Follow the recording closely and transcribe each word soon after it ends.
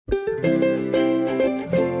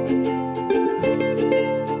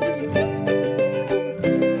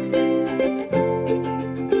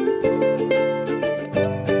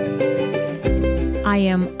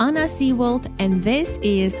Anna Seawold, and this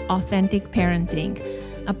is Authentic Parenting,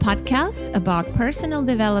 a podcast about personal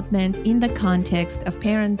development in the context of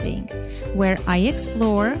parenting, where I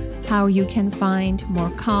explore how you can find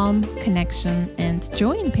more calm, connection, and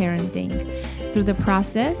joy in parenting through the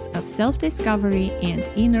process of self-discovery and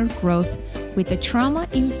inner growth with a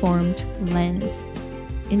trauma-informed lens.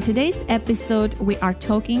 In today's episode, we are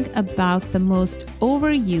talking about the most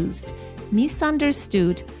overused,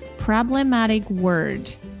 misunderstood, problematic word,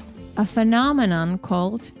 a phenomenon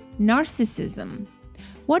called narcissism.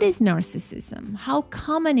 What is narcissism? How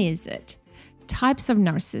common is it? Types of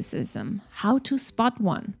narcissism, how to spot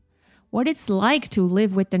one, what it's like to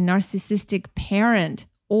live with a narcissistic parent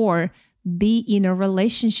or be in a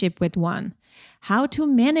relationship with one, how to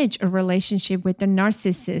manage a relationship with a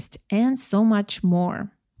narcissist, and so much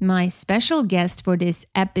more. My special guest for this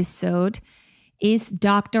episode is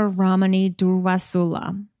Dr. Ramani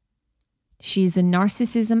Durvasula. She's a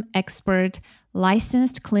narcissism expert,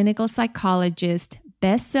 licensed clinical psychologist,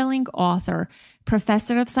 best-selling author,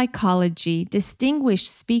 professor of psychology, distinguished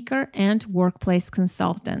speaker, and workplace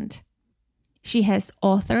consultant. She has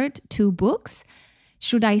authored 2 books,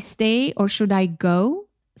 Should I Stay or Should I Go?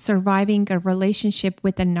 Surviving a Relationship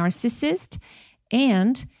with a Narcissist,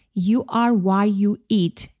 and You Are Why You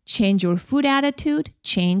Eat. Change Your Food Attitude,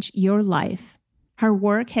 Change Your Life. Her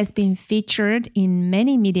work has been featured in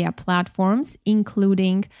many media platforms,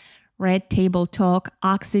 including Red Table Talk,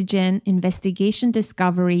 Oxygen, Investigation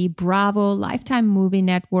Discovery, Bravo, Lifetime Movie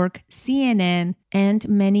Network, CNN, and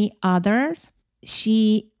many others.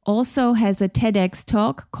 She also has a TEDx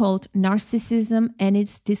talk called Narcissism and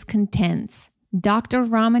Its Discontents. Dr.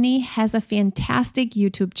 Ramani has a fantastic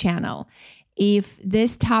YouTube channel. If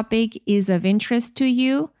this topic is of interest to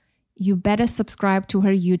you, you better subscribe to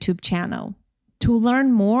her YouTube channel. To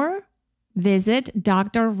learn more, visit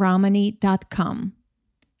drramani.com.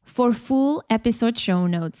 For full episode show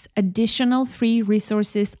notes, additional free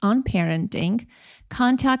resources on parenting,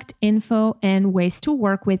 contact info, and ways to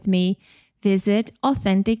work with me, visit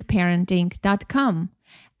authenticparenting.com.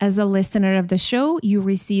 As a listener of the show, you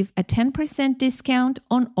receive a 10% discount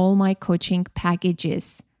on all my coaching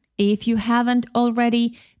packages. If you haven't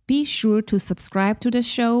already, be sure to subscribe to the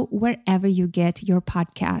show wherever you get your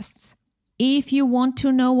podcasts. If you want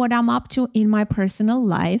to know what I'm up to in my personal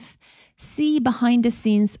life, see behind the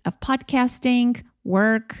scenes of podcasting,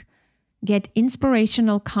 work, get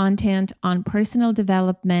inspirational content on personal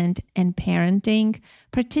development and parenting,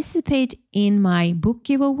 participate in my book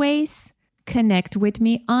giveaways, connect with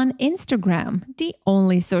me on Instagram, the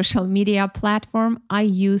only social media platform I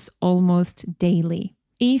use almost daily.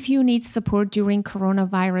 If you need support during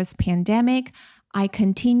coronavirus pandemic, I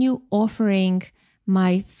continue offering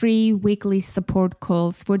my free weekly support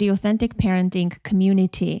calls for the Authentic Parenting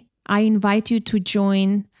community. I invite you to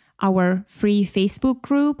join our free Facebook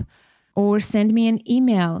group or send me an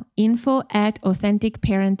email,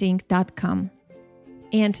 info@authenticparenting.com.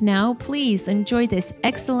 And now, please enjoy this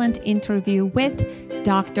excellent interview with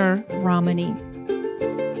Dr. Ramani.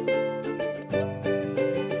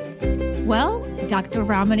 Well, Dr.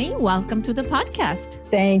 Ramani, welcome to the podcast.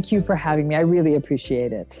 Thank you for having me. I really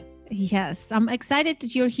appreciate it. Yes, I'm excited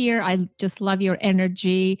that you're here. I just love your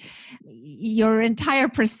energy, your entire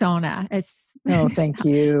persona. Oh, thank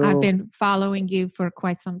you. I've been following you for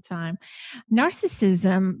quite some time.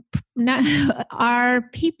 Narcissism are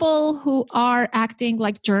people who are acting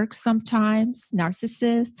like jerks sometimes,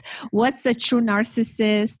 narcissists. What's a true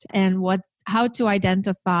narcissist, and how to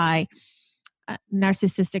identify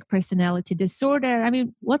narcissistic personality disorder? I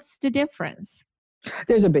mean, what's the difference?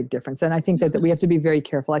 There's a big difference. And I think that we have to be very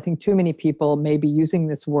careful. I think too many people may be using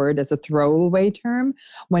this word as a throwaway term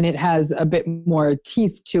when it has a bit more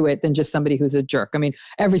teeth to it than just somebody who's a jerk. I mean,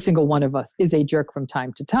 every single one of us is a jerk from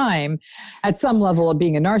time to time. At some level of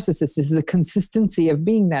being a narcissist is the consistency of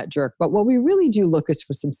being that jerk. But what we really do look is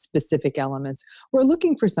for some specific elements. We're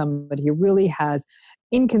looking for somebody who really has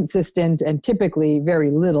inconsistent and typically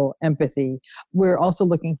very little empathy. We're also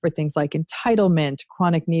looking for things like entitlement,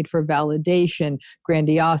 chronic need for validation,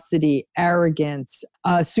 grandiosity, arrogance,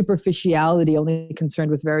 superficiality, only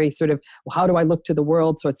concerned with very sort of, well, how do I look to the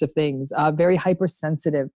world sorts of things, very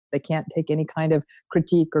hypersensitive. They can't take any kind of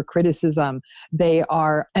critique or criticism. They're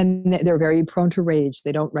very prone to rage.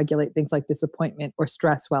 They don't regulate things like disappointment or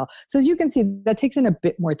stress well. So as you can see, that takes in a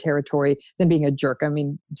bit more territory than being a jerk. I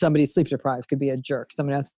mean, somebody sleep deprived could be a jerk.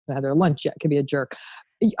 Someone hasn't had their lunch yet could be a jerk.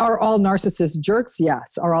 Are all narcissists jerks?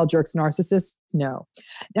 Yes. Are all jerks narcissists? No.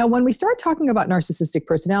 Now, when we start talking about narcissistic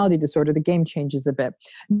personality disorder, the game changes a bit.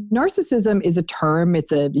 Narcissism is a term.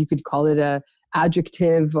 You could call it a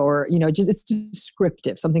adjective or, just it's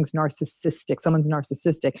descriptive. Something's narcissistic. Someone's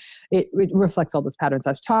narcissistic. It reflects all those patterns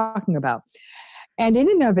I was talking about. And in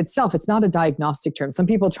and of itself, it's not a diagnostic term. Some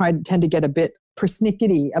people tend to get a bit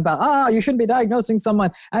persnickety about, you shouldn't be diagnosing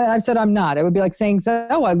someone. I've said I'm not. It would be like saying,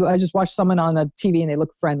 I just watched someone on the TV and they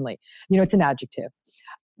look friendly. It's an adjective.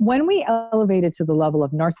 When we elevate it to the level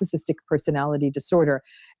of narcissistic personality disorder,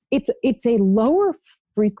 it's a lower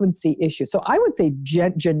frequency issue. So I would say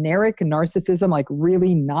generic narcissism, like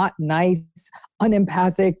really not nice,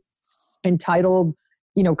 unempathic, entitled,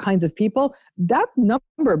 kinds of people, that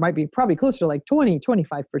number might be probably closer to like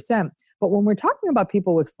 25%. But when we're talking about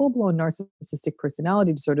people with full-blown narcissistic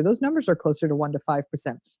personality disorder, those numbers are closer to 1 to 5%.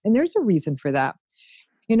 And there's a reason for that.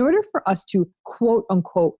 In order for us to quote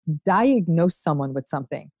unquote diagnose someone with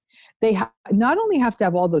something, they not only have to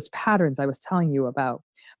have all those patterns I was telling you about,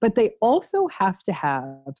 but they also have to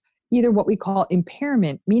have either what we call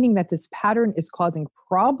impairment, meaning that this pattern is causing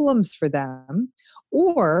problems for them,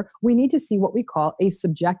 or we need to see what we call a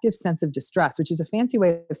subjective sense of distress, which is a fancy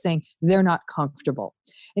way of saying they're not comfortable.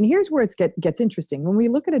 And here's where it gets interesting. When we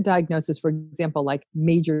look at a diagnosis, for example, like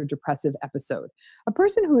major depressive episode, a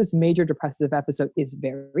person who has major depressive episode is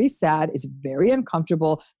very sad, is very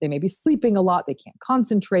uncomfortable. They may be sleeping a lot. They can't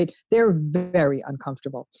concentrate. They're very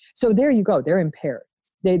uncomfortable. So there you go. They're impaired.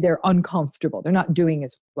 They're uncomfortable. They're not doing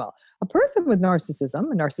as well. A person with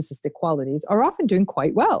narcissism and narcissistic qualities are often doing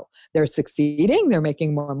quite well. They're succeeding. They're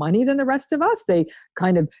making more money than the rest of us. They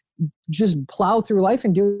kind of just plow through life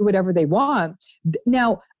and do whatever they want.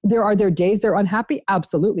 Now, are there days they're unhappy?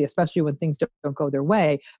 Absolutely, especially when things don't go their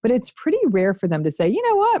way. But it's pretty rare for them to say, you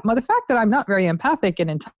know what, the fact that I'm not very empathic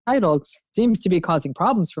and entitled seems to be causing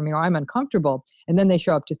problems for me, or I'm uncomfortable. And then they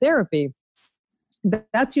show up to therapy.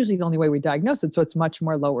 That's usually the only way we diagnose it. So it's much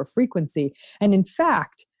more lower frequency. And in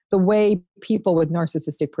fact, the way people with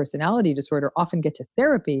narcissistic personality disorder often get to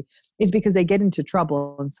therapy is because they get into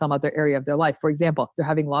trouble in some other area of their life. For example, they're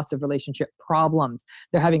having lots of relationship problems.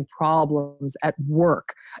 They're having problems at work.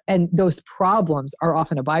 And those problems are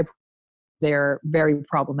often a byproduct of their very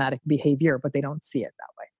problematic behavior, but they don't see it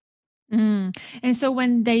that way. And so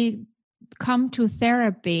when they come to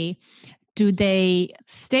therapy, do they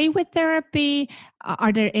stay with therapy?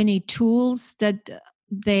 Are there any tools that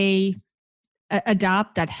they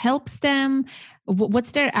adopt that helps them?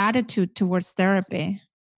 What's their attitude towards therapy?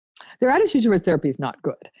 Their attitude towards therapy is not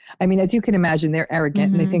good. I mean, as you can imagine, they're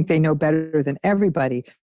arrogant and they think they know better than everybody.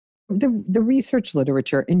 The research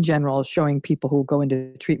literature in general showing people who go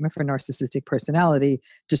into treatment for narcissistic personality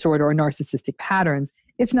disorder or narcissistic patterns,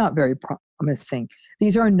 it's not very promising.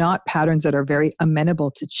 These are not patterns that are very amenable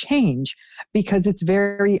to change because it's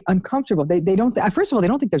very uncomfortable. They don't, first of all, they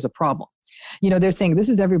don't think there's a problem. They're saying this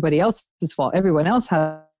is everybody else's fault. Everyone else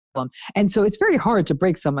has problem. And so it's very hard to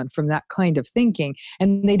break someone from that kind of thinking.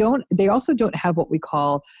 And they also don't have what we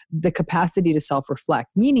call the capacity to self-reflect,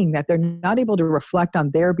 meaning that they're not able to reflect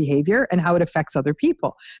on their behavior and how it affects other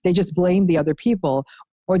people. They just blame the other people,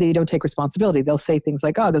 or they don't take responsibility. They'll say things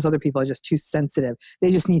like, those other people are just too sensitive.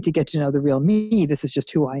 They just need to get to know the real me. This is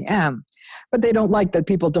just who I am. But they don't like that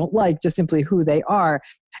people don't like just simply who they are.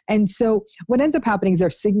 And so what ends up happening is they're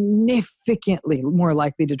significantly more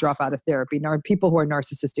likely to drop out of therapy. Now, people who are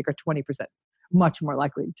narcissistic are 20% much more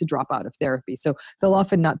likely to drop out of therapy. So they'll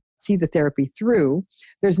often not see the therapy through.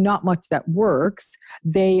 There's not much that works.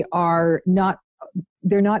 They're not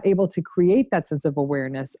able to create that sense of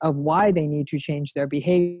awareness of why they need to change their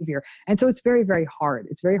behavior. And so it's very, very hard.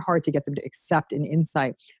 It's very hard to get them to accept an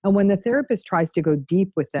insight. And when the therapist tries to go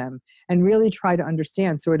deep with them and really try to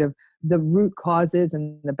understand sort of the root causes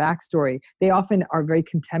and the backstory, they often are very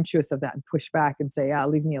contemptuous of that and push back and say,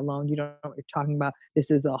 leave me alone. You don't know what you're talking about.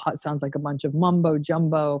 This sounds like a bunch of mumbo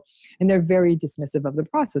jumbo. And they're very dismissive of the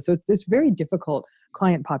process. So it's this very difficult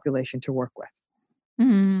client population to work with.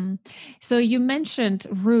 Mm. So you mentioned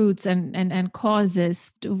roots and causes.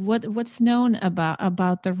 What's known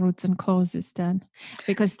about the roots and causes then?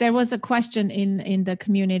 Because there was a question in the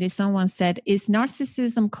community. Someone said, is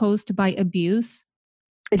narcissism caused by abuse?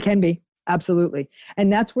 It can be. Absolutely.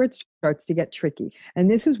 And that's where it starts to get tricky. And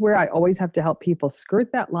this is where I always have to help people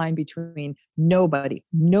skirt that line between nobody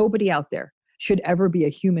out there should ever be a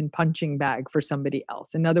human punching bag for somebody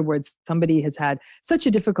else. In other words, somebody has had such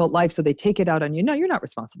a difficult life, so they take it out on you. No, you're not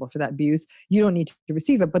responsible for that abuse. You don't need to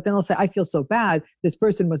receive it. But then they'll say, I feel so bad. This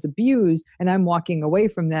person was abused and I'm walking away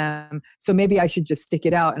from them. So maybe I should just stick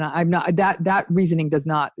it out. And I'm not, that reasoning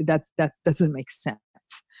doesn't make sense.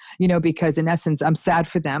 because in essence, I'm sad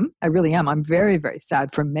for them. I really am. I'm very, very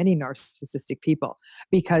sad for many narcissistic people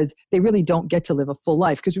because they really don't get to live a full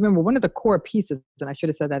life. Because remember, one of the core pieces, and I should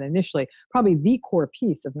have said that initially, probably the core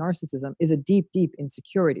piece of narcissism is a deep, deep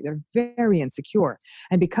insecurity. They're very insecure.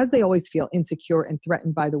 And because they always feel insecure and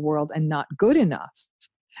threatened by the world and not good enough,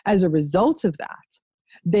 as a result of that,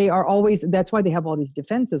 that's why they have all these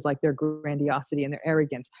defenses like their grandiosity and their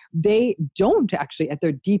arrogance. They don't actually at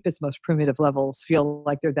their deepest, most primitive levels feel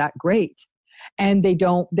like they're that great. And they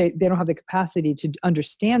don't have the capacity to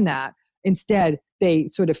understand that. Instead, they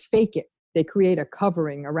sort of fake it. They create a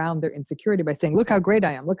covering around their insecurity by saying, look how great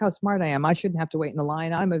I am. Look how smart I am. I shouldn't have to wait in the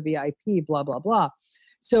line. I'm a VIP, blah, blah, blah.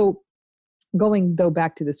 So going though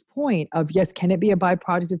back to this point of, yes, can it be a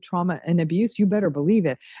byproduct of trauma and abuse? You better believe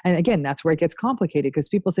it. And again, that's where it gets complicated because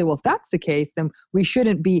people say, well, if that's the case, then we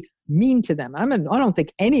shouldn't be mean to them. I don't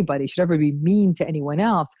think anybody should ever be mean to anyone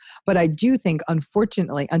else. But I do think,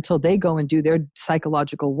 unfortunately, until they go and do their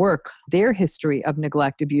psychological work, their history of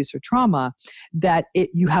neglect, abuse, or trauma, that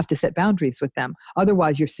you have to set boundaries with them.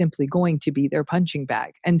 Otherwise, you're simply going to be their punching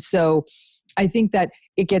bag. And so I think that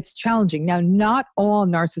it gets challenging. Now, not all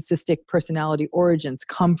narcissistic personality origins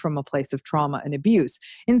come from a place of trauma and abuse.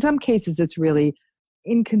 In some cases, it's really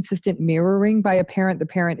inconsistent mirroring by a parent. The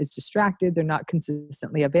parent is distracted. They're not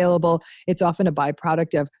consistently available. It's often a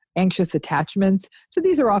byproduct of anxious attachments. So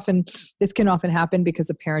this can often happen because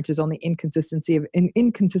a parent is only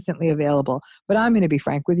inconsistently available. But I'm going to be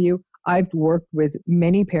frank with you. I've worked with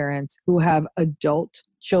many parents who have adult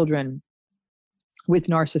children with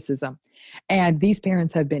narcissism. And these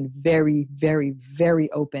parents have been very, very, very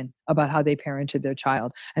open about how they parented their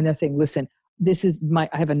child. And they're saying, listen, I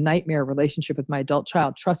have a nightmare relationship with my adult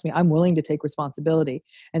child. Trust me, I'm willing to take responsibility.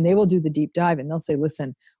 And they will do the deep dive and they'll say,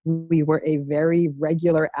 listen, we were a very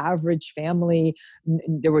regular, average family.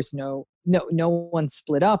 There was no one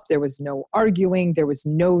split up. There was no arguing. There was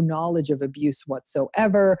no knowledge of abuse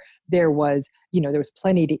whatsoever. There was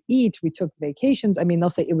plenty to eat. We took vacations. I mean, they'll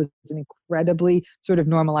say it was an incredibly sort of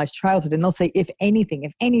normalized childhood. And they'll say, if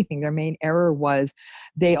anything, their main error was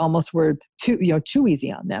they almost were too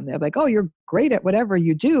easy on them. They're like, oh, you're great at whatever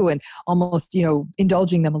you do, and almost,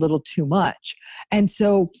 indulging them a little too much. And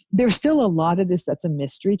so there's still a lot of this that's a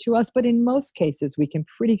mystery to us. But in most cases, we can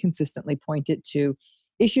pretty consistently point it to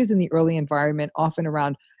issues in the early environment, often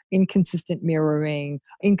around inconsistent mirroring,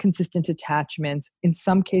 inconsistent attachments, in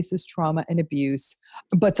some cases trauma and abuse,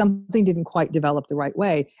 but something didn't quite develop the right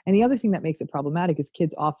way. And the other thing that makes it problematic is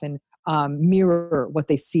kids often mirror what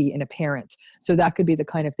they see in a parent. So that could be the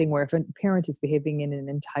kind of thing where if a parent is behaving in an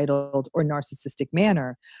entitled or narcissistic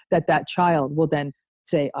manner, that child will then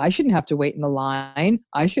say, I shouldn't have to wait in the line.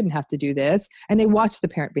 I shouldn't have to do this. And they watch the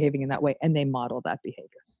parent behaving in that way and they model that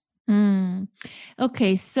behavior.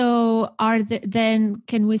 Okay, so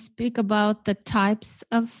can we speak about the types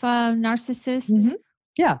of narcissists? Mm-hmm.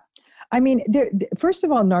 Yeah. I mean, first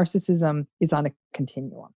of all, narcissism is on a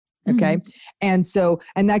continuum. Okay. Mm-hmm.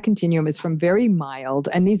 And that continuum is from very mild,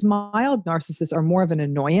 and these mild narcissists are more of an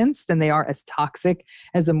annoyance than they are as toxic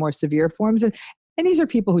as the more severe forms. And these are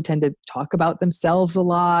people who tend to talk about themselves a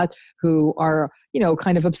lot, who are,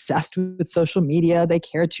 kind of obsessed with social media. They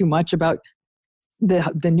care too much about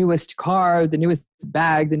the newest car, the newest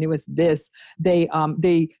bag, the newest this. They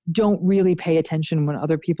don't really pay attention when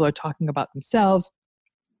other people are talking about themselves.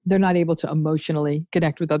 They're not able to emotionally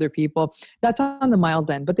connect with other people. That's on the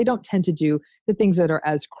mild end, but they don't tend to do the things that are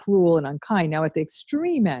as cruel and unkind. Now, at the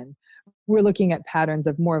extreme end, we're looking at patterns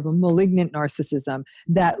of more of a malignant narcissism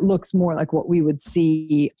that looks more like what we would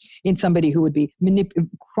see in somebody who would be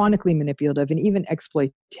chronically manipulative and even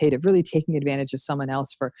exploitative, really taking advantage of someone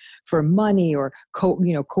else for money or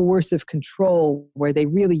coercive control, where they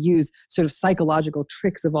really use sort of psychological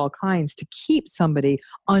tricks of all kinds to keep somebody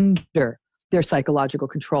under their psychological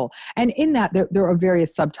control. And in that, there are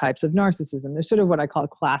various subtypes of narcissism. There's sort of what I call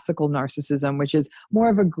classical narcissism, which is more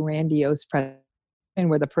of a grandiose presence,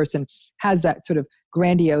 where the person has that sort of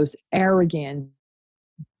grandiose, arrogant,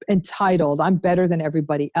 entitled, I'm better than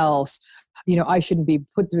everybody else. I shouldn't be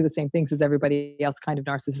put through the same things as everybody else kind of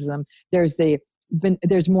narcissism.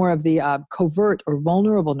 There's more of the covert or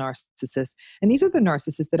vulnerable narcissists. And these are the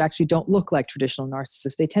narcissists that actually don't look like traditional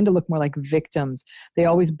narcissists. They tend to look more like victims. They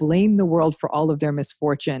always blame the world for all of their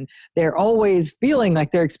misfortune. They're always feeling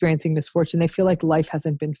like they're experiencing misfortune. They feel like life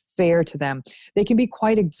hasn't been fair to them. They can be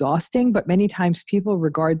quite exhausting, but many times people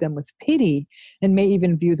regard them with pity and may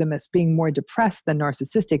even view them as being more depressed than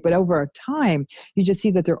narcissistic. But over time, you just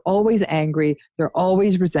see that they're always angry, they're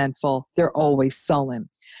always resentful, they're always sullen.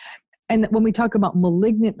 And when we talk about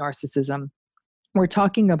malignant narcissism, we're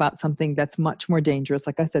talking about something that's much more dangerous,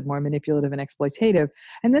 like I said, more manipulative and exploitative.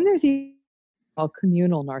 And then there's called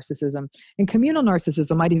communal narcissism. And communal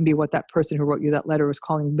narcissism might even be what that person who wrote you that letter was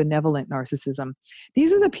calling benevolent narcissism.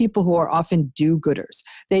 These are the people who are often do-gooders.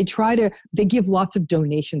 They give lots of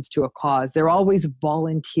donations to a cause. They're always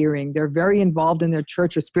volunteering. They're very involved in their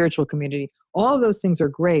church or spiritual community. All of those things are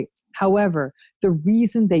great. However, the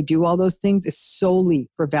reason they do all those things is solely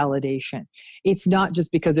for validation. It's not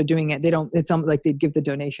just because they're doing it. It's like they'd give the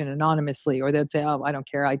donation anonymously, or they'd say, oh, I don't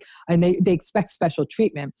care. And they expect special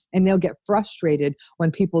treatment, and they'll get frustrated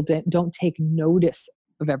when people don't take notice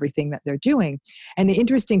of everything that they're doing. And the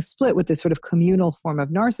interesting split with this sort of communal form of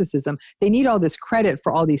narcissism, they need all this credit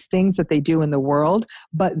for all these things that they do in the world,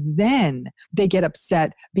 but then they get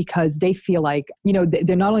upset because they feel like,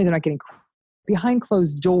 they're not getting behind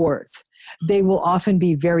closed doors, they will often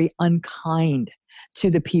be very unkind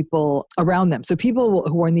to the people around them. So people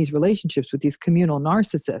who are in these relationships with these communal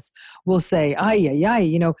narcissists will say,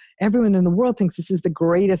 everyone in the world thinks this is the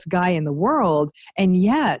greatest guy in the world, and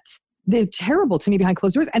yet they're terrible to me behind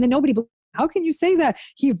closed doors. And then nobody believes. How can you say that?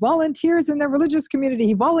 He volunteers in the religious community.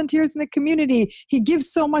 He volunteers in the community. He gives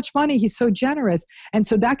so much money. He's so generous. And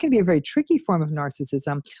so that can be a very tricky form of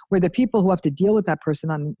narcissism, where the people who have to deal with that person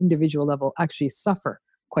on an individual level actually suffer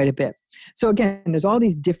quite a bit. So again, there's all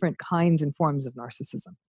these different kinds and forms of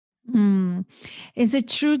narcissism. Is it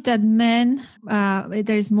true that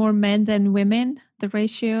there's more men than women, the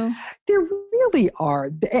ratio? There really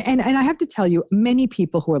are. And I have to tell you, many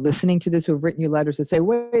people who are listening to this, who have written you letters to say,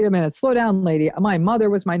 wait a minute, slow down, lady. My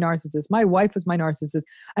mother was my narcissist. My wife was my narcissist.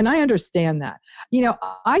 And I understand that.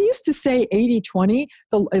 I used to say 80-20,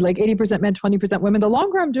 like 80% men, 20% women. The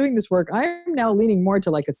longer I'm doing this work, I'm now leaning more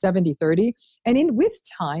to like a 70-30. And with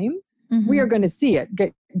time, we are going to see it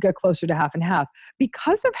get closer to half and half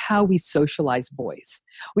because of how we socialize boys.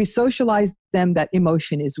 We socialize them that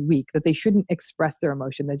emotion is weak, that they shouldn't express their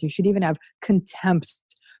emotion, that you should even have contempt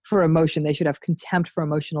for emotion. They should have contempt for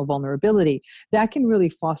emotional vulnerability. That can really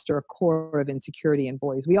foster a core of insecurity in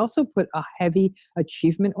boys. We also put a heavy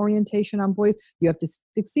achievement orientation on boys. You have to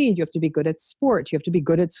succeed. You have to be good at sport. You have to be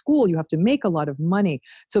good at school. You have to make a lot of money.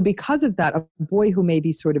 So because of that, a boy who may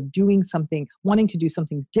be sort of doing something, wanting to do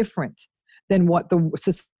something different than what the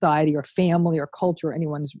society or family or culture or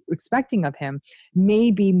anyone's expecting of him,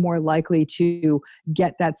 may be more likely to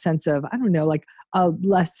get that sense of, like a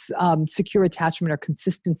less secure attachment or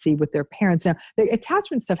consistency with their parents. Now, the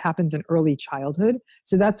attachment stuff happens in early childhood,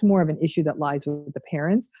 so that's more of an issue that lies with the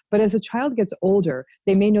parents. But as a child gets older,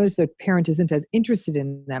 they may notice their parent isn't as interested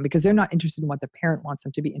in them because they're not interested in what the parent wants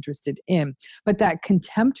them to be interested in. But that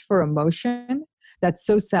contempt for emotion that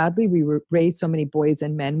so sadly we raise so many boys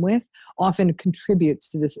and men with often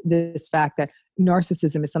contributes to this fact that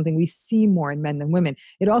narcissism is something we see more in men than women.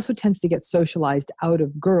 It also tends to get socialized out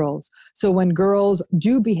of girls. So when girls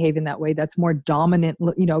do behave in that way, that's more dominant,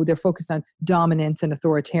 they're focused on dominance and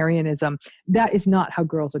authoritarianism. That is not how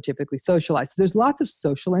girls are typically socialized. So there's lots of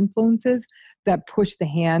social influences that push the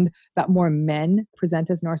hand that more men present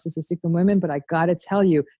as narcissistic than women. But I got to tell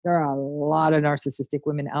you, there are a lot of narcissistic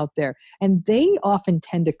women out there, and they often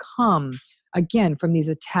tend to come again from these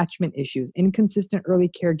attachment issues, inconsistent early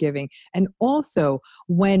caregiving, and also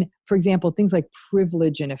when, for example, things like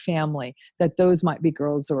privilege in a family, that those might be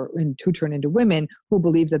girls who turn into women who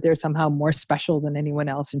believe that they're somehow more special than anyone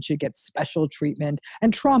else and should get special treatment.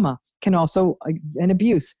 And trauma can also, and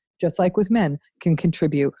abuse, just like with men, can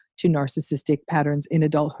contribute to narcissistic patterns in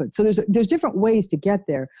adulthood. So there's different ways to get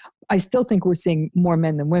there. I still think we're seeing more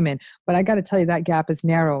men than women, but I got to tell you, that gap is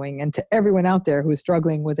narrowing. And to everyone out there who is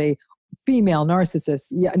struggling with a female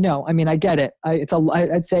narcissist, I get it.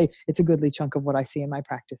 I'd say it's a goodly chunk of what I see in my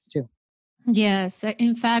practice too. Yes.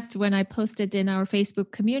 In fact, when I posted in our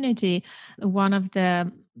Facebook community, one of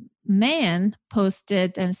the men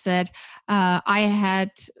posted and said, I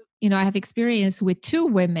have experience with two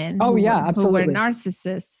women who were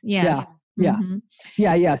narcissists. Yes.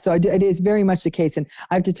 Yeah. Yeah. So it is very much the case. And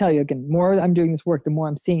I have to tell you, again, the more I'm doing this work, the more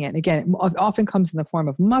I'm seeing it. And again, it often comes in the form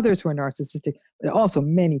of mothers who are narcissistic, but also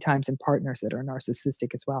many times in partners that are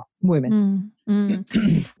narcissistic as well, women.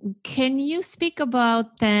 Can you speak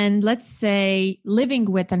about then, let's say, living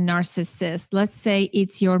with a narcissist? Let's say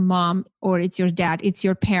it's your mom or it's your dad, it's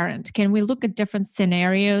your parent. Can we look at different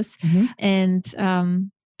scenarios and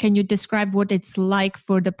can you describe what it's like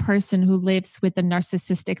for the person who lives with a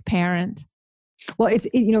narcissistic parent? Well,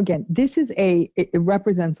 again, it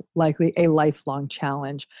represents likely a lifelong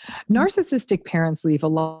challenge. Narcissistic parents leave a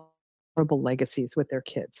lot of horrible legacies with their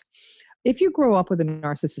kids. If you grow up with a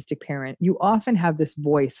narcissistic parent, you often have this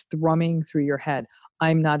voice thrumming through your head.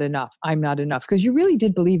 I'm not enough. I'm not enough. Because you really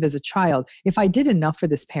did believe as a child, if I did enough for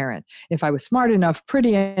this parent, if I was smart enough,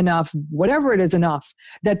 pretty enough, whatever it is enough,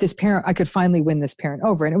 that this parent, I could finally win this parent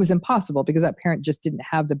over. And it was impossible because that parent just didn't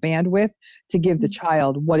have the bandwidth to give the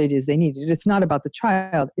child what it is they needed. It's not about the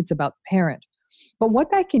child, it's about the parent. But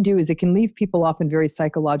what that can do is it can leave people often very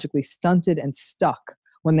psychologically stunted and stuck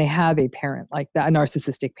when they have a parent like that, a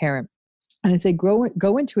narcissistic parent. And as they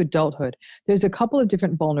go into adulthood, there's a couple of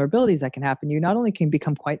different vulnerabilities that can happen. You not only can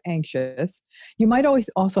become quite anxious, you might always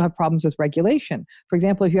also have problems with regulation. For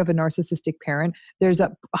example, if you have a narcissistic parent, there's a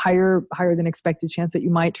higher than expected chance that you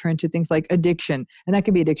might turn to things like addiction. And that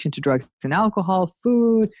can be addiction to drugs and alcohol,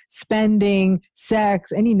 food, spending,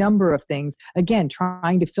 sex, any number of things. Again,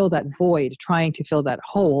 trying to fill that void, trying to fill that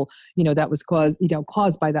hole, that was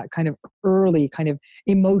caused by that kind of early, kind of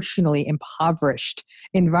emotionally impoverished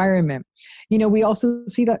environment. We also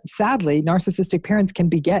see that sadly, narcissistic parents can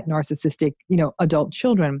beget narcissistic, adult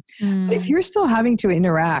children. But if you're still having to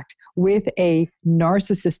interact with a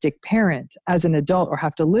narcissistic parent as an adult or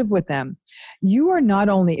have to live with them, you are not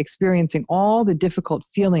only experiencing all the difficult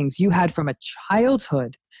feelings you had from a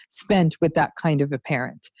childhood spent with that kind of a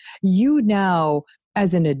parent, you now,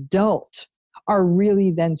 as an adult, are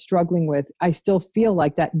really then struggling with, I still feel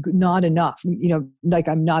like that not enough, like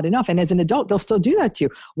I'm not enough. And as an adult, they'll still do that to you.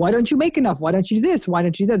 Why don't you make enough? Why don't you do this? Why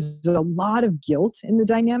don't you do that? There's a lot of guilt in the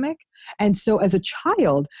dynamic. And so as a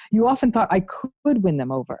child, you often thought I could win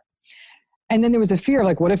them over. And then there was a fear,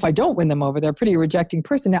 like, what if I don't win them over? They're a pretty rejecting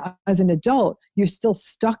person. Now, as an adult, you're still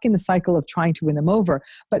stuck in the cycle of trying to win them over.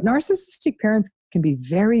 But narcissistic parents can be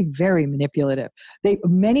very, very manipulative.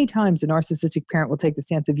 Many times, the narcissistic parent will take the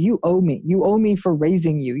stance of, you owe me. You owe me for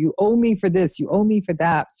raising you. You owe me for this. You owe me for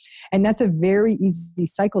that. And that's a very easy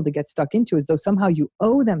cycle to get stuck into, as though somehow you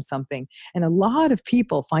owe them something. And a lot of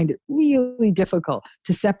people find it really difficult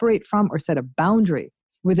to separate from or set a boundary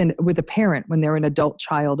with a parent when they're an adult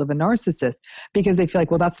child of a narcissist, because they feel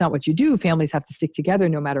like, well, that's not what you do. Families have to stick together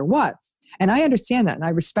no matter what. And I understand that, and I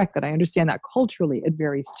respect that. I understand that culturally it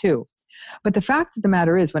varies too. But the fact of the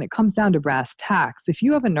matter is, when it comes down to brass tacks, if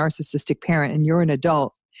you have a narcissistic parent and you're an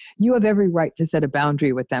adult, you have every right to set a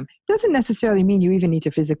boundary with them. It doesn't necessarily mean you even need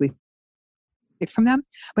to physically it from them.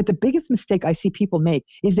 But the biggest mistake I see people make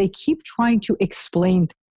is they keep trying to explain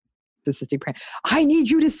narcissistic parent. I need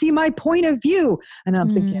you to see my point of view. And I'm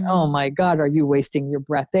thinking, oh my God, are you wasting your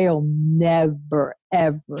breath? They'll never,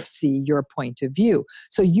 ever see your point of view.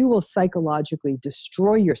 So you will psychologically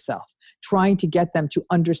destroy yourself trying to get them to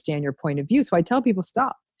understand your point of view. So I tell people,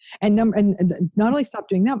 stop. And not only stop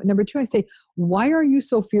doing that, but number two, I say, why are you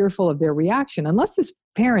so fearful of their reaction? Unless this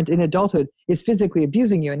parent in adulthood is physically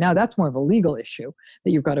abusing you, and now that's more of a legal issue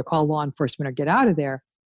that you've got to call law enforcement or get out of there.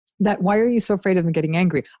 That why are you so afraid of them getting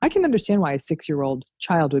angry? I can understand why a 6-year-old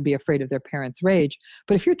child would be afraid of their parents' rage.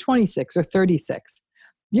 But if you're 26 or 36,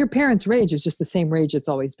 your parents' rage is just the same rage it's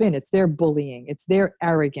always been. It's their bullying. It's their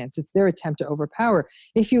arrogance. It's their attempt to overpower.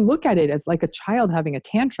 If you look at it as like a child having a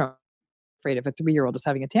tantrum, afraid if a 3-year-old was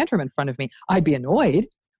having a tantrum in front of me, I'd be annoyed,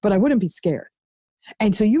 but I wouldn't be scared.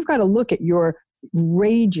 And so you've got to look at your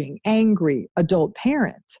raging, angry adult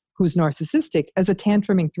parent who's narcissistic as a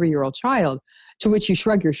tantruming 3-year-old child, to which you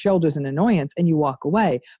shrug your shoulders in annoyance and you walk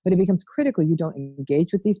away. But it becomes critical. You don't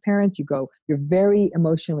engage with these parents. You're very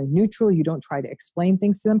emotionally neutral. You don't try to explain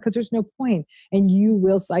things to them because there's no point. And you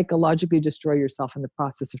will psychologically destroy yourself in the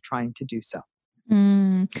process of trying to do so.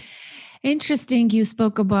 Interesting. You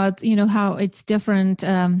spoke about, how it's different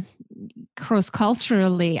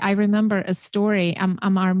cross-culturally. I remember a story.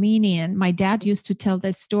 I'm Armenian. My dad used to tell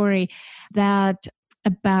this story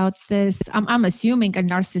about this, I'm assuming a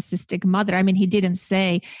narcissistic mother. I mean, he didn't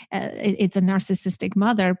say it's a narcissistic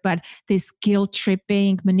mother, but this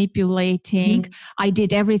guilt-tripping, manipulating, I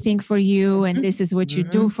did everything for you, and this is what you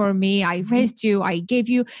do for me. I raised you, I gave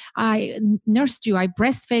you, I nursed you, I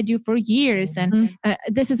breastfed you for years. And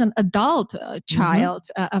this is an adult child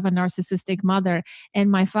of a narcissistic mother. And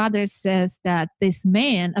my father says that this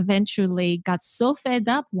man eventually got so fed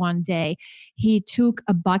up one day, he took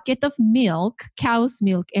a bucket of milk, cow's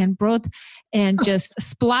milk, and brought and just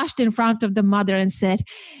splashed in front of the mother and said,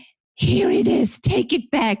 here it is, take it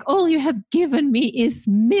back. All you have given me is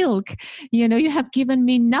milk. You have given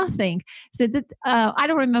me nothing. So that I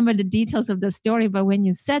don't remember the details of the story, but when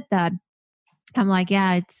you said that, I'm like,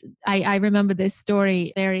 yeah, I remember this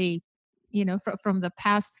story very, from the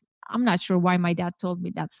past. I'm not sure why my dad told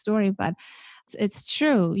me that story, but it's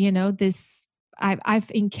true.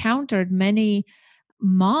 I've encountered many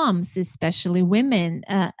moms, especially women.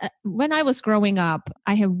 When I was growing up,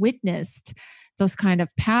 I have witnessed those kind of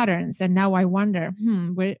patterns. And now I wonder,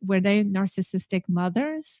 were they narcissistic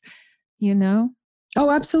mothers? Oh,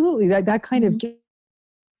 absolutely. That kind of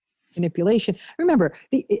manipulation. Remember,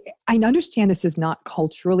 I understand this is not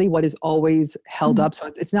culturally what is always held Mhm. up. So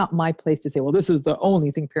it's not my place to say, well, this is the only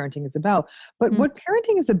thing parenting is about. But Mm. what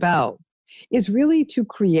parenting is about is really to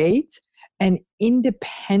create an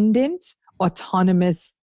independent,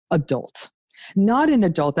 autonomous adult, not an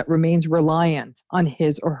adult that remains reliant on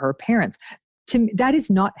his or her parents. To me, that is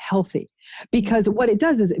not healthy, because what it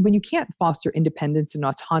does is when you can't foster independence and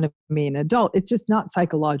autonomy in an adult, it's just not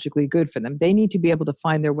psychologically good for them. They need to be able to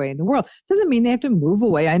find their way in the world. Doesn't mean they have to move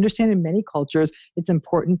away. I understand in many cultures it's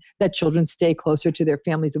important that children stay closer to their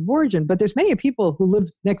families of origin, but there's many people who live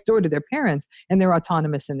next door to their parents and they're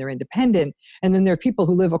autonomous and they're independent. And then there are people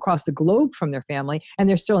who live across the globe from their family and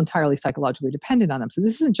they're still entirely psychologically dependent on them. So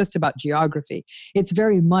this isn't just about geography. It's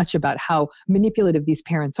very much about how manipulative these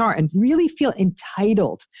parents are and really feel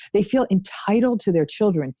entitled. They feel entitled to their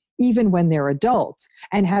children even when they're adults,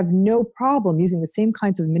 and have no problem using the same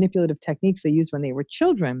kinds of manipulative techniques they used when they were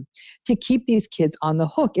children to keep these kids on the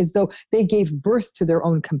hook, as though they gave birth to their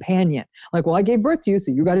own companion. Like, well, I gave birth to you,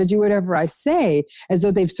 so you got to do whatever I say, as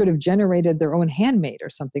though they've sort of generated their own handmaid or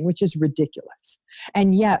something, which is ridiculous.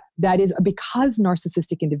 And yet that is because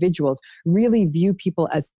narcissistic individuals really view people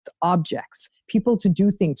as objects, people to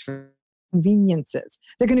do things for, conveniences.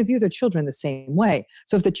 They're going to view their children the same way.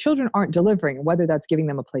 So if the children aren't delivering, whether that's giving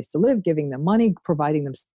them a place to live, giving them money, providing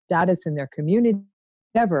them status in their community,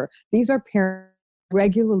 whatever, these are parents who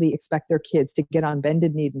regularly expect their kids to get on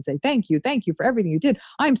bended knee and say, thank you for everything you did.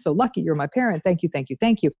 I'm so lucky you're my parent. Thank you, thank you,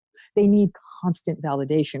 thank you. They need constant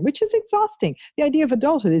validation, which is exhausting. The idea of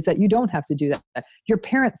adulthood is that you don't have to do that. Your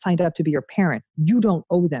parent signed up to be your parent. You don't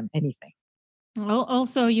owe them anything.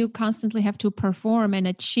 Also, you constantly have to perform and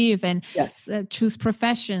achieve and Yes. choose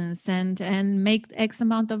professions and make X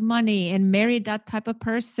amount of money and marry that type of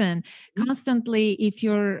person. Constantly, if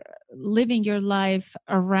you're living your life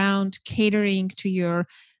around catering to your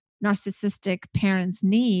narcissistic parents'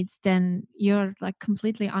 needs, then you're like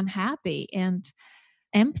completely unhappy and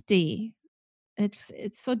empty. It's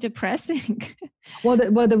so depressing. Well,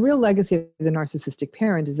 the real legacy of the narcissistic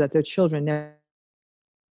parent is that their children never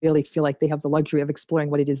really feel like they have the luxury of exploring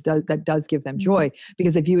what it is that does give them joy,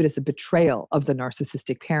 because they view it as a betrayal of the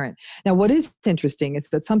narcissistic parent. Now, what is interesting is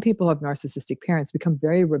that some people who have narcissistic parents become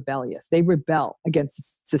very rebellious. They rebel against the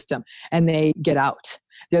system and they get out.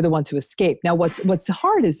 They're the ones who escape. Now, what's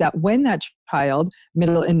hard is that when that child,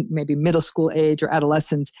 maybe middle school age or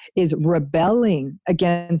adolescence, is rebelling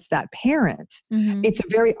against that parent, it's a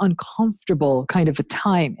very uncomfortable kind of a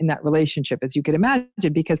time in that relationship, as you could imagine,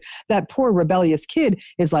 because that poor rebellious kid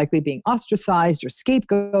is likely being ostracized or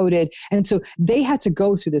scapegoated. And so they had to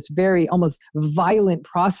go through this very almost violent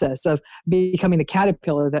process of becoming the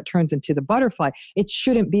caterpillar that turns into the butterfly. It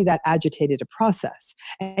shouldn't be that agitated a process.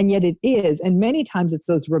 And yet it is. And many times it's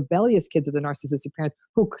those rebellious kids of the narcissistic parents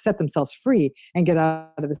who set themselves free and get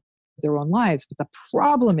out of their own lives. But the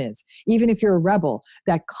problem is, even if you're a rebel,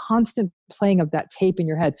 that constant playing of that tape in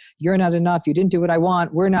your head, you're not enough, you didn't do what I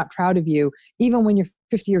want, we're not proud of you, even when you're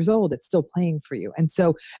 50 years old, it's still playing for you. And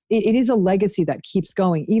so it is a legacy that keeps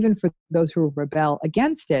going, even for those who rebel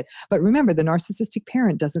against it. But remember, the narcissistic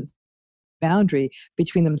parent doesn't boundary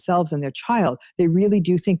between themselves and their child. They really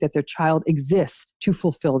do think that their child exists to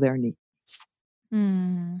fulfill their needs.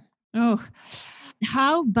 Oh,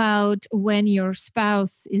 how about when your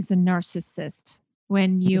spouse is a narcissist?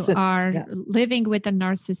 When you are living with a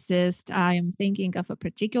narcissist, I am thinking of a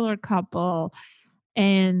particular couple,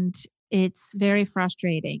 and it's very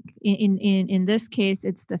frustrating. In this case,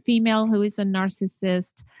 it's the female who is a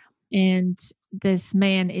narcissist, and this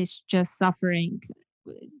man is just suffering.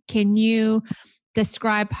 Can you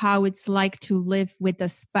describe how it's like to live with a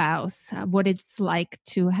spouse, what it's like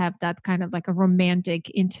to have that kind of like a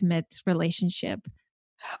romantic, intimate relationship?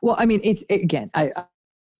 Well, I mean, it's again,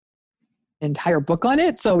 entire book on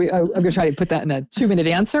it. So I'm going to try to put that in a 2-minute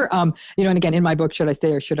answer. And again, in my book, Should I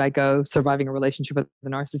Stay or Should I Go? Surviving a Relationship with a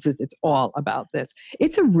Narcissist, it's all about this.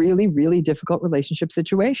 It's a really, really difficult relationship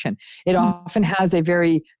situation. It often has a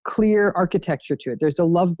very clear architecture to it. There's a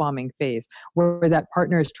love bombing phase where that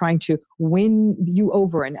partner is trying to win you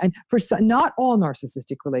over. And for not all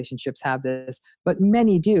narcissistic relationships have this, but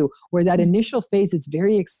many do, where that initial phase is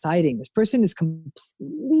very exciting. This person is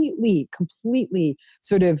completely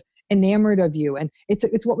sort of enamored of you, and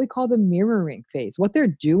it's what we call the mirroring phase. What they're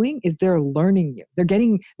doing is they're learning you. They're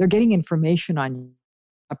getting information on you.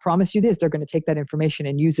 I promise you this, they're going to take that information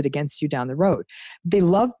and use it against you down the road. The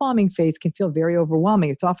love bombing phase can feel very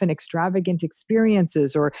overwhelming. It's often extravagant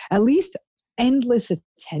experiences or at least endless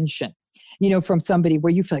attention. from somebody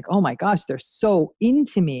where you feel like, oh my gosh, they're so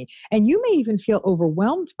into me. And you may even feel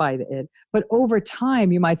overwhelmed by it. But over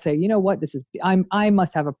time, you might say, you know what, I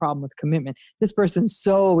must have a problem with commitment. This person's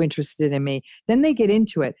so interested in me. Then they get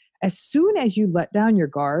into it. As soon as you let down your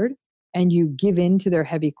guard and you give in to their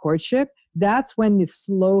heavy courtship, that's when the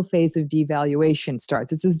slow phase of devaluation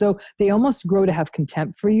starts. It's as though they almost grow to have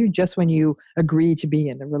contempt for you just when you agree to be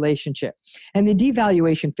in the relationship. And the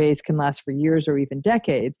devaluation phase can last for years or even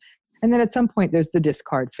decades. And then at some point, there's the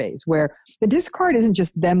discard phase, where the discard isn't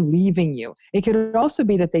just them leaving you. It could also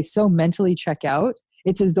be that they so mentally check out,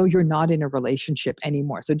 it's as though you're not in a relationship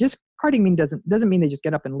anymore. So discarding doesn't mean they just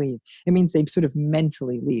get up and leave. It means they sort of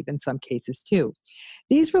mentally leave in some cases too.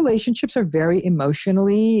 These relationships are very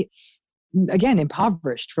emotionally, again,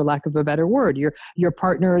 impoverished, for lack of a better word. Your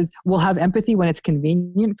partners will have empathy when it's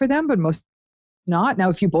convenient for them, but most not. Now,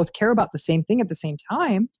 if you both care about the same thing at the same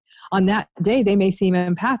time, on that day, they may seem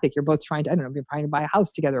empathic. You're both trying to, you're trying to buy a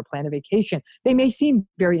house together or plan a vacation. They may seem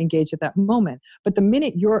very engaged at that moment. But the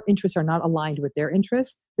minute your interests are not aligned with their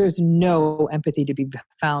interests, there's no empathy to be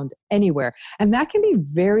found anywhere. And that can be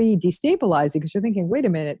very destabilizing because you're thinking, wait a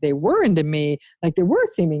minute, they were into me, like they were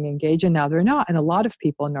seeming engaged, and now they're not. And a lot of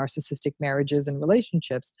people in narcissistic marriages and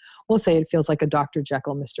relationships will say it feels like a Dr.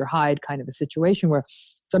 Jekyll, Mr. Hyde kind of a situation where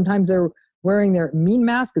sometimes they're wearing their mean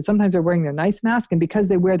mask and sometimes they're wearing their nice mask. And because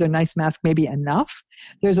they wear their nice mask maybe enough,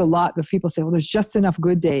 there's a lot of people say, well, there's just enough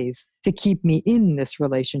good days to keep me in this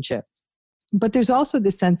relationship. But there's also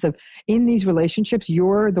this sense of, in these relationships,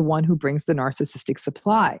 you're the one who brings the narcissistic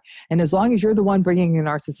supply. And as long as you're the one bringing the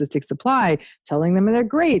narcissistic supply, telling them they're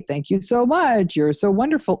great, thank you so much, you're so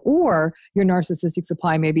wonderful, or your narcissistic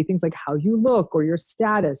supply may be things like how you look or your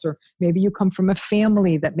status, or maybe you come from a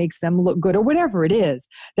family that makes them look good, or whatever it is,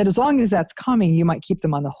 that as long as that's coming, you might keep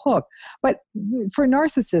them on the hook. But for a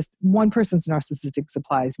narcissist, one person's narcissistic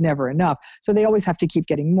supply is never enough. So they always have to keep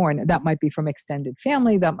getting more. And that might be from extended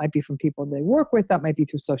family, that might be from people they work with, that might be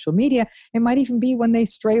through social media. It might even be when they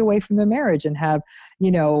stray away from their marriage and have,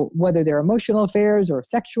 whether they're emotional affairs or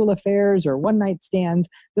sexual affairs or one night stands,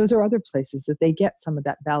 those are other places that they get some of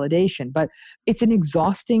that validation. But it's an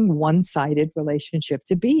exhausting one-sided relationship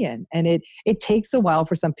to be in. And it takes a while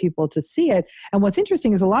for some people to see it. And what's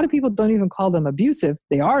interesting is a lot of people don't even call them abusive.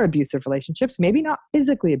 They are abusive relationships, maybe not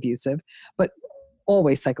physically abusive, but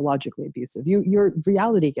always psychologically abusive. Your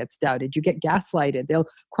reality gets doubted. You get gaslighted. They'll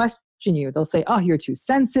question you. They'll say, oh, you're too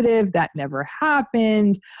sensitive. That never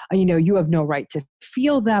happened. You have no right to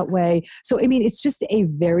feel that way. So, it's just a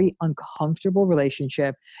very uncomfortable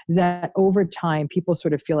relationship that over time, people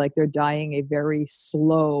sort of feel like they're dying a very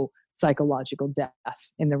slow psychological death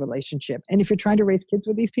in the relationship. And if you're trying to raise kids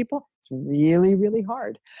with these people, it's really, really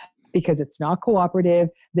hard. Because it's not cooperative.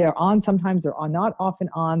 They're on sometimes, they're not often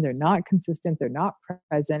on, they're not consistent, they're not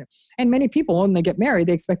present. And many people, when they get married,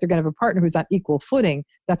 they expect they're going to have a partner who's on equal footing.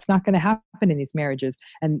 That's not going to happen in these marriages.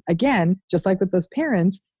 And again, just like with those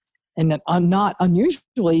parents, and not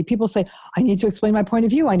unusually, people say, I need to explain my point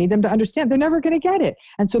of view. I need them to understand. They're never going to get it.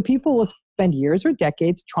 And so people will spend years or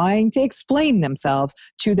decades trying to explain themselves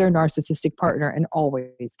to their narcissistic partner and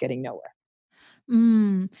always getting nowhere.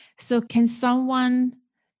 So can someone,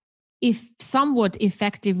 if somewhat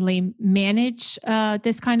effectively manage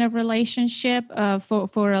this kind of relationship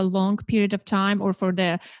for a long period of time or for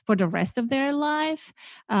the rest of their life?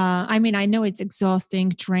 I know it's exhausting,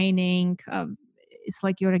 draining. It's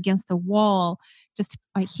like you're against the wall. Just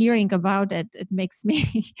by hearing about it, it makes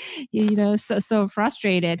me, so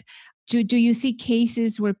frustrated. Do you see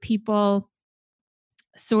cases where people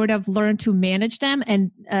sort of learn to manage them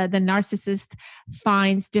and the narcissist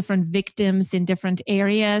finds different victims in different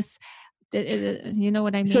areas? You know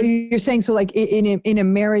what I mean? So you're saying, so like in a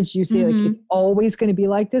marriage, you say like it's always going to be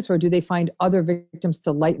like this, or do they find other victims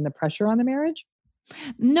to lighten the pressure on the marriage?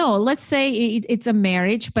 No, let's say it's a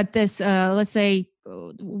marriage, but this, let's say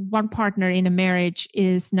one partner in a marriage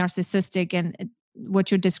is narcissistic, and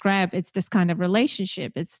what you describe, it's this kind of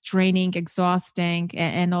relationship. It's draining, exhausting,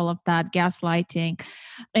 and all of that, gaslighting.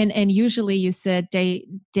 And usually you said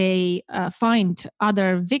they find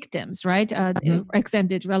other victims, right?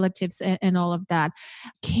 Extended relatives and all of that.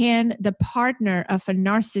 Can the partner of a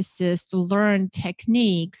narcissist learn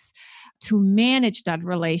techniques to manage that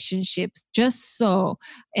relationship just so,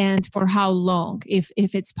 and for how long, if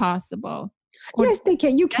it's possible? Or, yes, they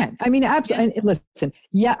can. You can. I mean, absolutely. And listen,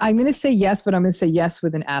 yeah, I'm going to say yes, but I'm going to say yes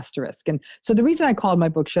with an asterisk. And so the reason I called my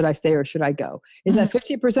book, Should I Stay or Should I Go? Is that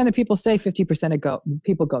 50% of people stay, 50% of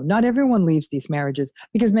people go. Not everyone leaves these marriages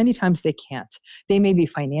because many times they can't. They may be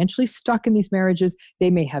financially stuck in these marriages. They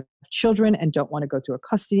may have children and don't want to go through a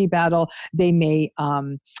custody battle. They may,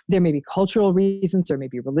 there may be cultural reasons, there may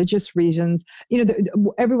be religious reasons.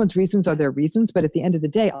 Everyone's reasons are their reasons, but at the end of the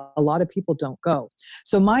day, a lot of people don't go.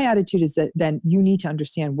 So my attitude is that then you need to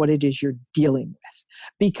understand what it is you're dealing with.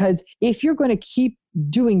 Because if you're going to keep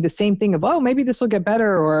doing the same thing of, oh, maybe this will get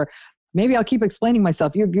better, or maybe I'll keep explaining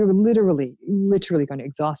myself, you're literally going to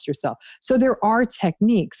exhaust yourself. So there are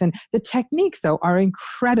techniques, and the techniques, though, are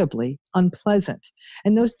incredibly unpleasant.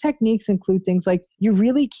 And those techniques include things like you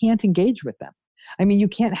really can't engage with them. I mean, you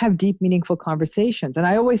can't have deep, meaningful conversations. And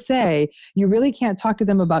I always say, you really can't talk to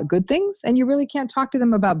them about good things, and you really can't talk to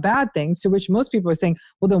them about bad things, to which most people are saying,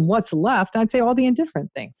 well, then what's left? I'd say all the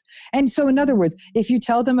indifferent things. And so in other words, if you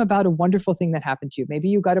tell them about a wonderful thing that happened to you, maybe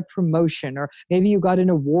you got a promotion, or maybe you got an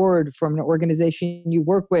award from an organization you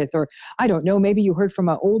work with, or I don't know, maybe you heard from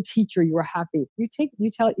an old teacher you were happy. You take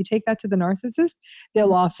that to the narcissist,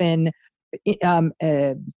 they'll often,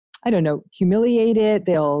 humiliate it.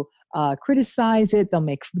 They'll criticize it.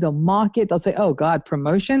 They'll mock it. They'll say, oh God,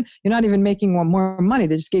 promotion? You're not even making more money.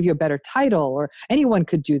 They just gave you a better title, or anyone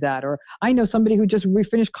could do that. Or I know somebody who just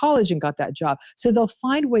finished college and got that job. So they'll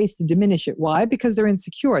find ways to diminish it. Why? Because they're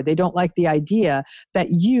insecure. They don't like the idea that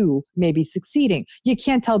you may be succeeding. You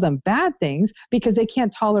can't tell them bad things because they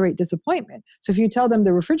can't tolerate disappointment. So if you tell them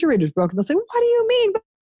the refrigerator's broken, they'll say, what do you mean?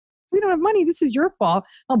 We don't have money. This is your fault.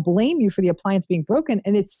 I'll blame you for the appliance being broken.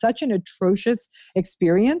 And it's such an atrocious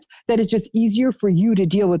experience that it's just easier for you to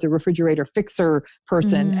deal with the refrigerator fixer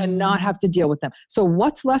person and not have to deal with them. So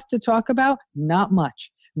what's left to talk about? Not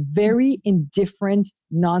much. Very indifferent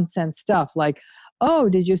nonsense stuff like, oh,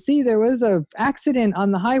 did you see there was an accident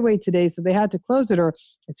on the highway today, so they had to close it? Or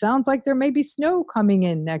it sounds like there may be snow coming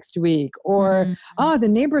in next week. Or, oh, the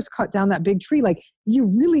neighbors cut down that big tree. Like, you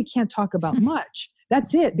really can't talk about much.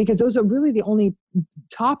 That's it, because those are really the only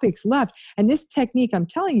topics left. And this technique I'm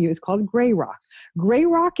telling you is called gray rock. Gray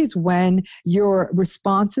rock is when your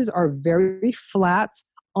responses are very flat,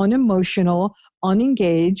 unemotional,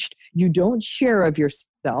 unengaged. You don't share of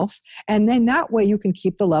yourself. And then that way you can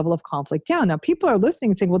keep the level of conflict down. Now, people are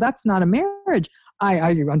listening and saying, well, that's not a marriage. I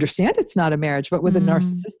understand it's not a marriage, but with a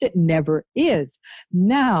narcissist, it never is.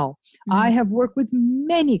 Now, I have worked with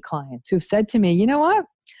many clients who've said to me, you know what?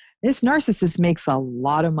 This narcissist makes a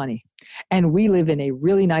lot of money, and we live in a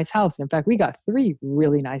really nice house. In fact, we got 3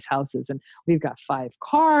 really nice houses, and we've got 5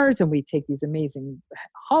 cars, and we take these amazing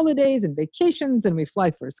holidays and vacations, and we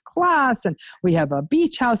fly first class, and we have a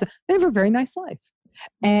beach house. They have a very nice life.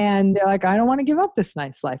 And they're like, I don't want to give up this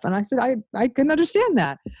nice life. And I said, I couldn't understand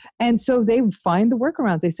that. And so they find the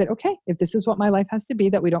workarounds. They said, okay, if this is what my life has to be,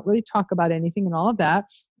 that we don't really talk about anything and all of that,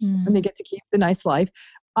 and they get to keep the nice life,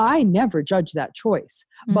 I never judge that choice.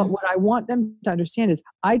 But what I want them to understand is,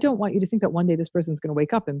 I don't want you to think that one day this person's going to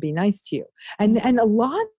wake up and be nice to you. And a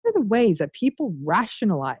lot of the ways that people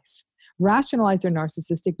rationalize their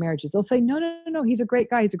narcissistic marriages, they'll say, no, he's a great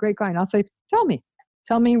guy. He's a great guy. And I'll say, tell me,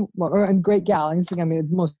 or a great gal. And this is, the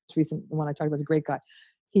most recent one I talked about is a great guy.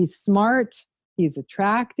 He's smart. He's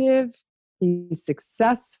attractive. He's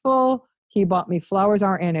successful. He bought me flowers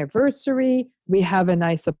our anniversary. We have a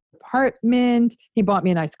nice apartment. He bought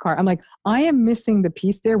me a nice car. I'm like, I am missing the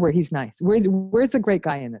piece there where he's nice. Where's the great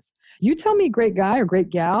guy in this? You tell me great guy or great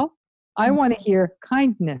gal. I want to hear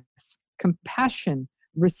kindness, compassion,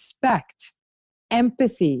 respect,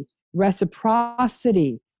 empathy,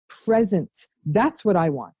 reciprocity, presence. That's what I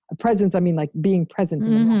want. A presence, I mean like being present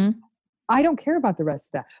in the moment. I don't care about the rest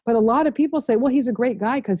of that. But a lot of people say, well, he's a great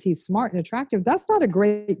guy because he's smart and attractive. That's not a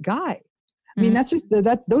great guy. I mean,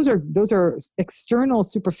 those are external,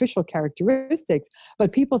 superficial characteristics.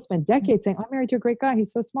 But people spend decades saying, I'm married to a great guy.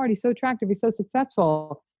 He's so smart. He's so attractive. He's so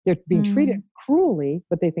successful. They're being treated cruelly,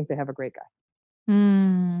 but they think they have a great guy.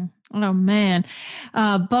 Oh, man.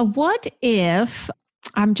 But what if,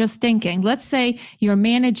 I'm just thinking, let's say you're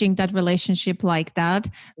managing that relationship like that,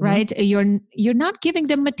 right? You're not giving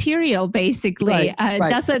them material, basically.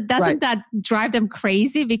 Doesn't that drive them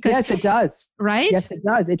crazy? Because yes, it does. Right? Yes, it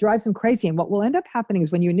does. It drives them crazy. And what will end up happening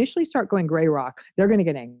is when you initially start going gray rock, they're going to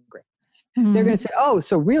get angry. They're going to say, oh,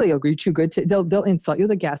 so really, are you too good to, they'll insult you,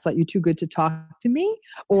 they'll gaslight you, too good to talk to me?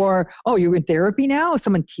 Or, oh, you're in therapy now? Is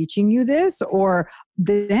someone teaching you this? Or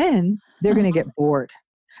then they're going to get bored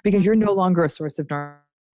because you're no longer a source of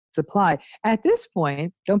apply. At this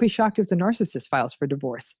point, don't be shocked if the narcissist files for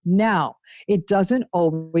divorce. Now, it doesn't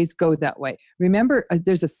always go that way. Remember,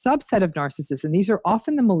 there's a subset of narcissists, and these are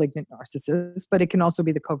often the malignant narcissists, but it can also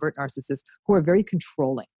be the covert narcissists who are very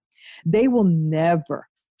controlling. They will never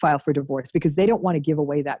file for divorce because they don't want to give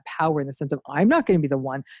away that power in the sense of, I'm not going to be the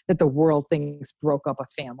one that the world thinks broke up a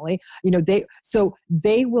family.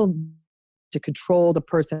 They will to control the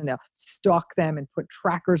person. They'll stalk them and put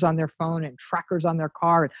trackers on their phone and trackers on their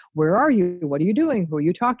car. And where are you? What are you doing? Who are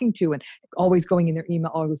you talking to? And always going in their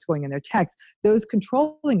email, always going in their text. Those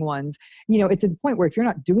controlling ones, it's at the point where if you're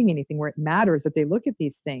not doing anything where it matters that they look at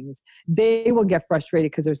these things, they will get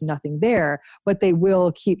frustrated because there's nothing there, but they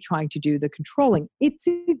will keep trying to do the controlling. It's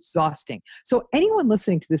exhausting. So anyone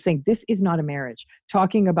listening to this saying, this is not a marriage,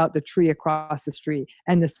 talking about the tree across the street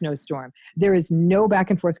and the snowstorm, there is no back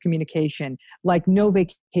and forth communication. Like no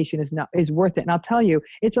vacation is worth it. And I'll tell you,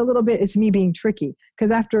 it's me being tricky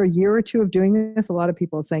because after a year or two of doing this, a lot of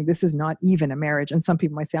people are saying this is not even a marriage. And some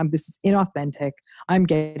people might say, this is inauthentic. I'm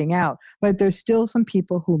getting out. But there's still some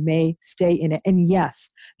people who may stay in it. And yes,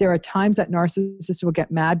 there are times that narcissists will get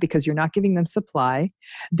mad because you're not giving them supply.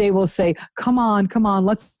 They will say, come on,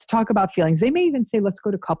 let's talk about feelings. They may even say, let's go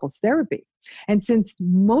to couples therapy. And since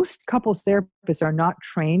most couples therapists are not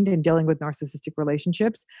trained in dealing with narcissistic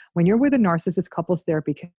relationships, when you're with a narcissist, couples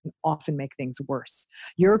therapy can often make things worse.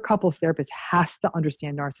 Your couples therapist has to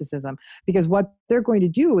understand narcissism because what they're going to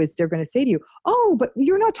do is they're going to say to you, oh, but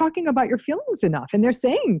you're not talking about your feelings enough. And they're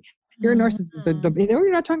saying you're a narcissist,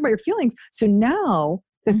 you're not talking about your feelings. So now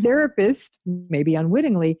the therapist, maybe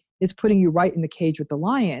unwittingly, is putting you right in the cage with the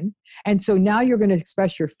lion. And so now you're going to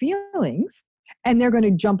express your feelings. And they're going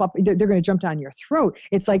to jump up, they're going to jump down your throat.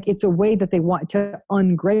 It's like, it's a way that they want to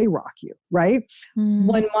ungray rock you, right?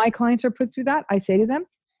 When my clients are put through that, I say to them,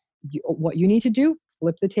 what you need to do,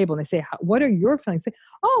 flip the table. And they say, what are your feelings? Say,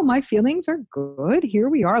 oh, my feelings are good. Here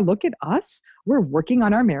we are. Look at us. We're working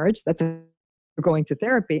on our marriage. We're going to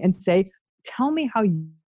therapy. And say, tell me how you,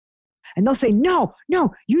 and they'll say, no,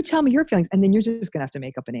 you tell me your feelings. And then you're just going to have to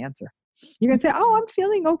make up an answer. You're going to say, oh, I'm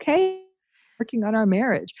feeling okay. Working on our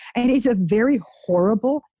marriage. And it's a very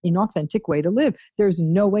horrible, inauthentic way to live. There's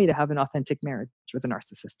no way to have an authentic marriage with a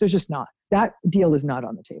narcissist. There's just not. That deal is not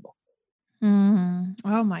on the table.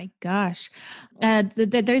 Oh my gosh.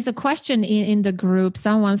 There's a question in the group.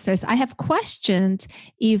 Someone says, I have questioned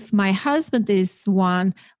if my husband is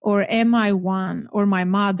one or am I one or my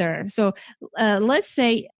mother. So let's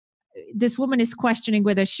say this woman is questioning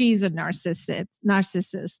whether she's a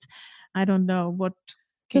narcissist. I don't know what.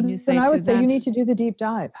 Can you say then I would say them? You need to do the deep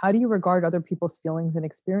dive. How do you regard other people's feelings and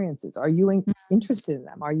experiences? Are you interested in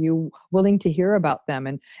them? Are you willing to hear about them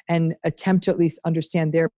and attempt to at least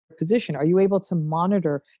understand their position? Are you able to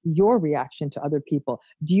monitor your reaction to other people?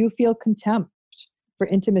 Do you feel contempt for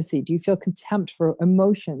intimacy? Do you feel contempt for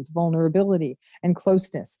emotions, vulnerability, and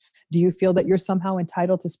closeness? Do you feel that you're somehow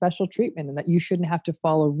entitled to special treatment and that you shouldn't have to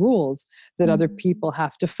follow rules that other people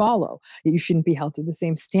have to follow? You shouldn't be held to the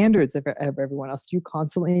same standards of everyone else. Do you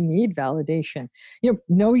constantly need validation?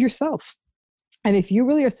 Know yourself. And if you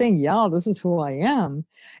really are saying, yeah, this is who I am,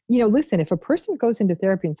 listen, if a person goes into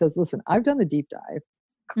therapy and says, listen, I've done the deep dive.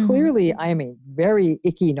 Clearly, I am a very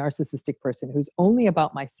icky narcissistic person who's only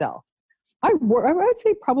about myself. I would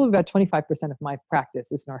say probably about 25% of my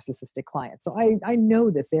practice is narcissistic clients. So I know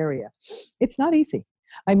this area. It's not easy.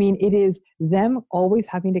 I mean, it is them always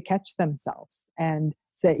having to catch themselves and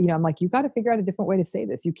say, I'm like, you got to figure out a different way to say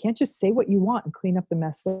this. You can't just say what you want and clean up the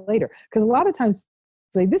mess later. Because a lot of times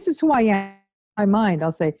say, this is who I am in my mind.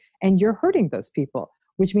 I'll say, and you're hurting those people,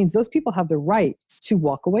 which means those people have the right to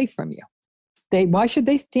walk away from you. Why should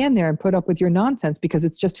they stand there and put up with your nonsense? Because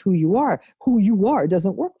it's just who you are. Who you are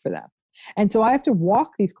doesn't work for them. And so I have to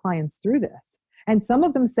walk these clients through this. And some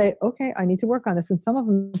of them say, okay, I need to work on this. And some of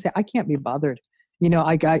them say, I can't be bothered.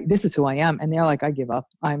 This is who I am. And they're like, I give up.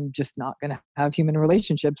 I'm just not going to have human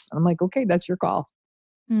relationships. I'm like, okay, that's your call.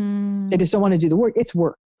 They just don't want to do the work. It's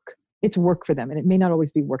work. It's work for them. And it may not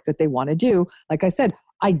always be work that they want to do. Like I said,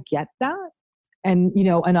 I get that. And,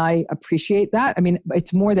 and I appreciate that. I mean,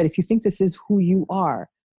 it's more that if you think this is who you are,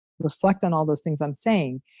 reflect on all those things I'm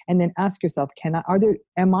saying, and then ask yourself,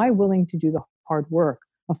 am I willing to do the hard work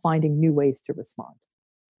of finding new ways to respond?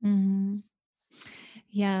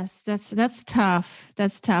 Yes, that's tough.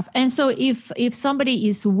 That's tough. And so if somebody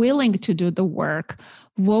is willing to do the work,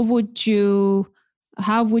 how would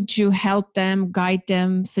you help them, guide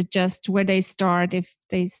them, suggest where they start if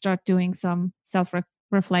they start doing some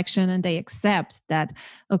self-reflection and they accept that,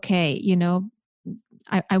 okay,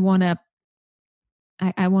 I want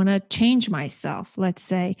to change myself, let's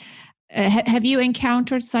say. Have you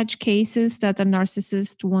encountered such cases that a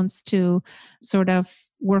narcissist wants to sort of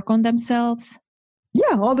work on themselves?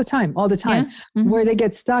 Yeah, all the time. Yeah? Mm-hmm. Where they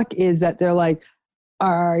get stuck is that they're like,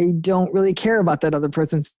 I don't really care about that other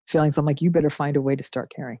person's feelings. I'm like, you better find a way to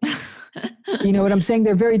start caring. You know what I'm saying?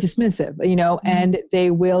 They're very dismissive, and they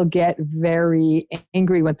will get very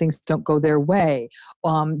angry when things don't go their way.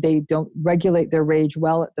 They don't regulate their rage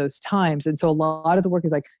well at those times. And so a lot of the work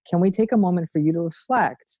is like, can we take a moment for you to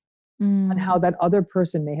reflect on how that other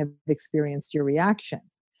person may have experienced your reaction?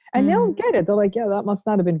 And they'll get it. They're like, yeah, that must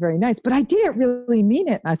not have been very nice, but I didn't really mean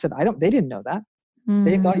it. And I said, they didn't know that.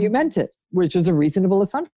 They thought you meant it, which is a reasonable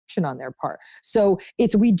assumption on their part. So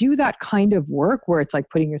we do that kind of work where it's like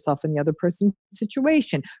putting yourself in the other person's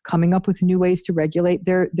situation, coming up with new ways to regulate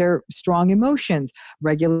their strong emotions,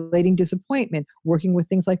 regulating disappointment, working with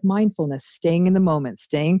things like mindfulness, staying in the moment,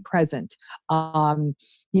 staying present,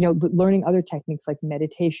 learning other techniques like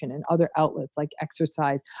meditation and other outlets like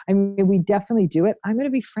exercise. I mean, we definitely do it. I'm going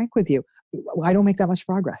to be frank with you. I don't make that much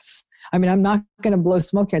progress. I mean, I'm not going to blow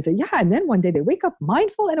smoke here and say, yeah, and then one day they wake up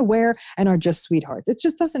mindful and aware and are just sweethearts. It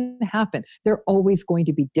just doesn't happen. They're always going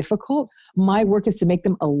to be difficult. My work is to make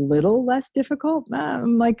them a little less difficult.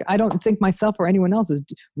 I don't think myself or anyone else is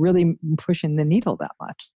really pushing the needle that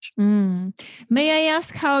much. May I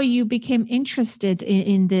ask how you became interested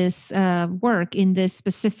in this work, in this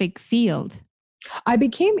specific field? I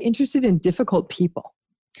became interested in difficult people.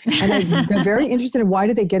 And I'm very interested in why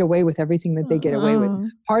do they get away with everything that they get away with.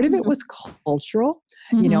 Part of it was cultural.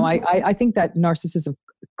 I think that narcissism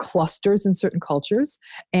clusters in certain cultures.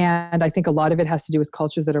 And I think a lot of it has to do with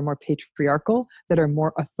cultures that are more patriarchal, that are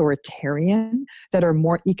more authoritarian, that are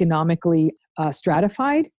more economically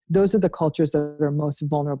stratified. Those are the cultures that are most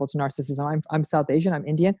vulnerable to narcissism. I'm South Asian, I'm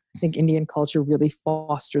Indian. I think Indian culture really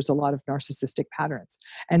fosters a lot of narcissistic patterns.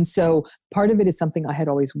 And so part of it is something I had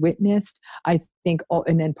always witnessed. I think,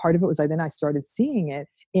 and then part of it was I started seeing it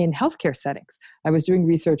in healthcare settings. I was doing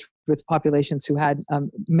research with populations who had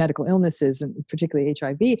medical illnesses, and particularly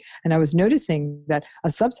HIV. And I was noticing that a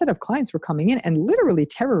subset of clients were coming in and literally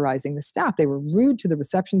terrorizing the staff. They were rude to the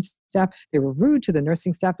reception staff. They were rude to the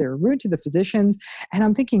nursing staff. They were rude to the physicians. And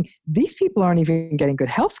I'm thinking, these people aren't even getting good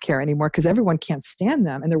health care anymore because everyone can't stand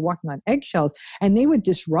them and they're walking on eggshells. And they would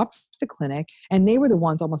disrupt the clinic, and they were the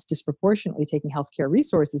ones almost disproportionately taking healthcare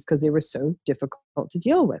resources because they were so difficult to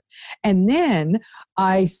deal with. And then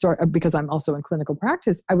because I'm also in clinical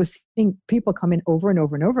practice, I was seeing people come in over and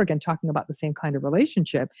over and over again talking about the same kind of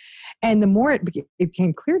relationship. And the more it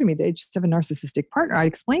became clear to me they just have a narcissistic partner, I'd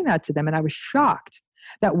explain that to them, and I was shocked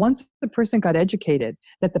that once the person got educated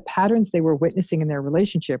that the patterns they were witnessing in their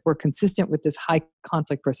relationship were consistent with this high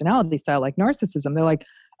conflict personality style like narcissism. They're like,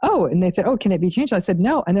 oh, and they said, oh, can it be changed? I said,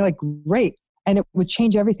 no. And they're like, great. And it would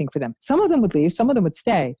change everything for them. Some of them would leave, some of them would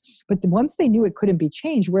stay. But once they knew it couldn't be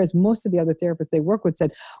changed, whereas most of the other therapists they work with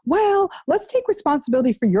said, well, let's take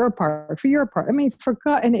responsibility for your part. I mean,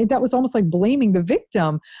 and that was almost like blaming the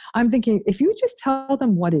victim. I'm thinking, if you just tell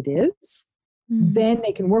them what it is, then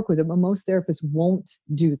they can work with it. But most therapists won't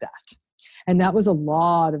do that. And that was a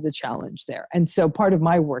lot of the challenge there. And so part of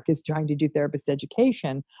my work is trying to do therapist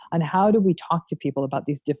education on how do we talk to people about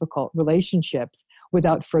these difficult relationships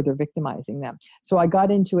without further victimizing them. So I got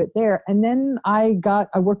into it there. And then I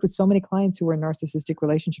worked with so many clients who were in narcissistic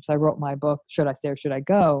relationships. I wrote my book, Should I Stay or Should I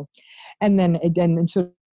Go? And then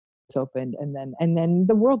opened, and then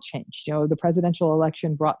the world changed. The presidential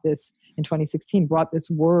election in 2016 brought this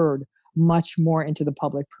word much more into the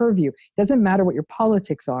public purview. Doesn't matter what your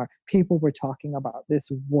politics are, people were talking about this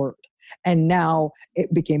word. And now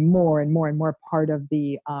it became more and more and more part of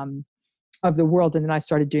the world. And then I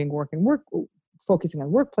started doing work focusing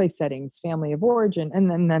on workplace settings, family of origin,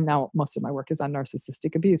 and then now most of my work is on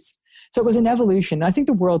narcissistic abuse. So it was an evolution. I think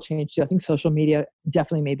the world changed too. I think social media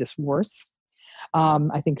definitely made this worse.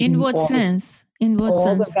 I think in what sense? The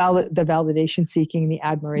validation seeking, the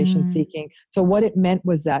admiration seeking. So what it meant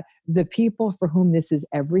was that the people for whom this is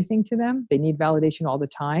everything to them, they need validation all the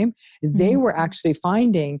time. They were actually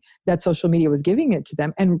finding that social media was giving it to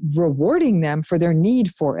them and rewarding them for their need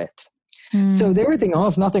for it. So they were thinking,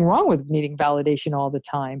 there's nothing wrong with needing validation all the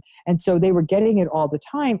time. And so they were getting it all the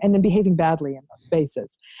time and then behaving badly in those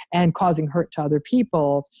spaces and causing hurt to other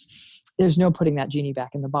people. There's no putting that genie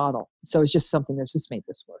back in the bottle. So it's just something that's just made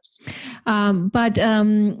this worse. But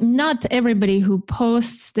not everybody who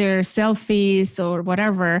posts their selfies or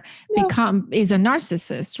whatever is a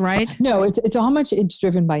narcissist, right? No, it's how much it's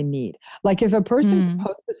driven by need. Like if a person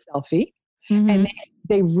posts a selfie and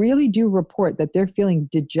they really do report that they're feeling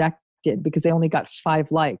dejected because they only got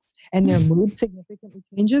 5 likes and their mood significantly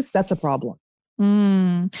changes, that's a problem.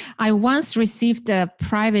 I once received a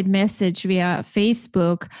private message via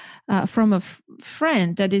Facebook from a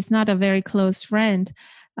friend that is not a very close friend,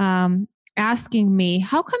 asking me,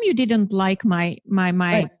 "How come you didn't like my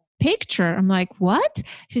Right. picture?" I'm like, "What?"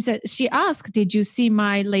 She asked, "Did you see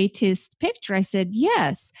my latest picture?" I said,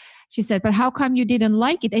 "Yes." She said, "But how come you didn't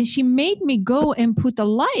like it?" And she made me go and put a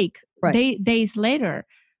like Right. days later.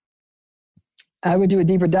 I would do a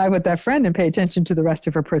deeper dive with that friend and pay attention to the rest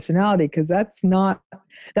of her personality, because that's not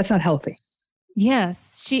healthy.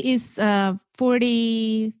 Yes, she is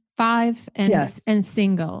 45 Yes. and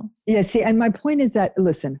single. Yeah, see, and my point is that,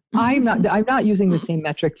 listen, I'm not using the same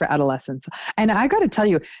metric for adolescents. And I got to tell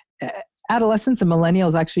you, uh, adolescents and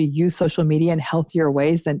millennials actually use social media in healthier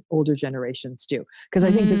ways than older generations do, because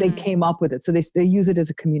I think that they came up with it. So they use it as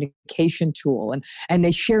a communication tool, and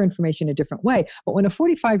they share information a different way. But when a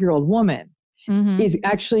 45-year-old woman is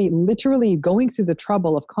actually literally going through the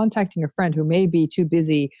trouble of contacting a friend who may be too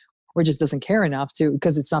busy or just doesn't care enough to,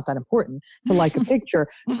 because it's not that important, to like a picture,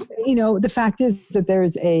 the fact is that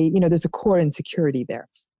there's a core insecurity there.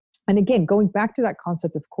 And again, going back to that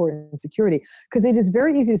concept of core insecurity, because it is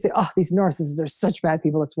very easy to say, "Oh, these narcissists, they're such bad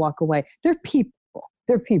people, let's walk away." They're people.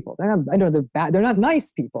 They're people. I know they're bad. They're not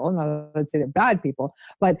nice people. I'm not going to say they're bad people,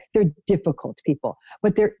 but they're difficult people.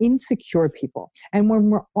 But they're insecure people. And when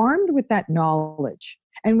we're armed with that knowledge,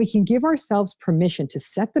 and we can give ourselves permission to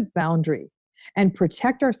set the boundary and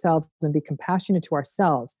protect ourselves and be compassionate to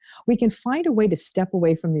ourselves, we can find a way to step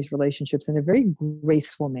away from these relationships in a very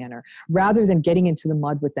graceful manner, rather than getting into the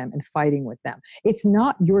mud with them and fighting with them. It's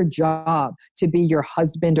not your job to be your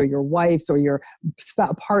husband or your wife or your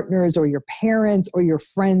partners or your parents or your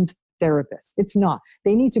friends' therapist. It's not.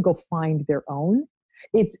 They need to go find their own.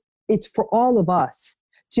 It's for all of us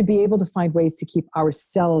to be able to find ways to keep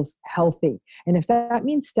ourselves healthy. And if that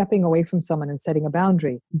means stepping away from someone and setting a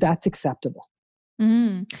boundary, that's acceptable.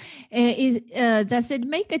 Does it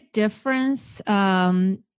make a difference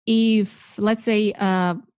if, let's say,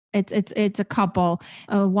 it's a couple,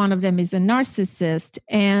 one of them is a narcissist,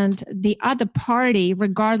 and the other party,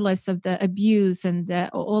 regardless of the abuse and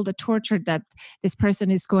all the torture that this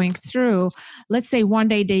person is going through, let's say one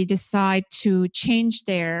day they decide to change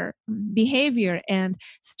their behavior and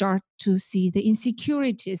start to see the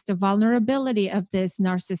insecurities, the vulnerability of this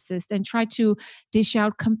narcissist, and try to dish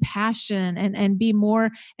out compassion and be more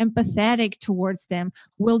empathetic towards them.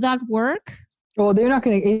 Will that work? Well, they're not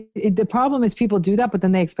going to. The problem is people do that, but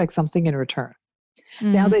then they expect something in return.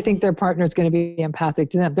 Now they think their partner is going to be empathic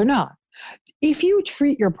to them. They're not. If you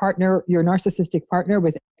treat your partner, your narcissistic partner,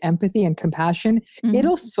 with empathy and compassion,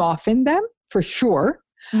 it'll soften them for sure.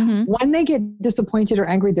 When they get disappointed or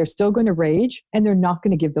angry, they're still going to rage, and they're not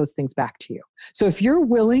going to give those things back to you. So if you're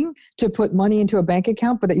willing to put money into a bank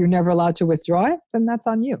account, but that you're never allowed to withdraw it, then that's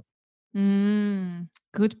on you.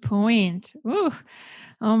 Good point. Ooh.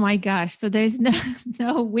 Oh my gosh. So there's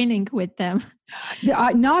no winning with them.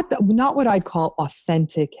 Not what I'd call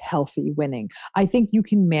authentic, healthy winning. I think you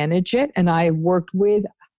can manage it. And I worked with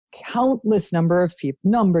countless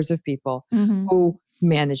numbers of people who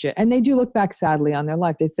manage it. And they do look back sadly on their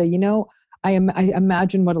life. They say, I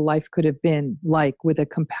imagine what a life could have been like with a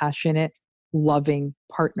compassionate, loving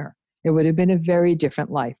partner. It would have been a very different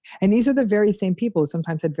life. And these are the very same people who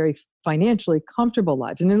sometimes had very financially comfortable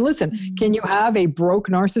lives. And then listen, can you have a broke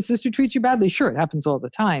narcissist who treats you badly? Sure, it happens all the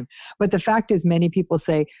time. But the fact is, many people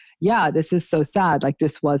say, yeah, this is so sad. Like,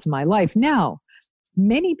 this was my life. Now,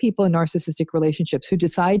 many people in narcissistic relationships who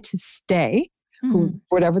decide to stay, who,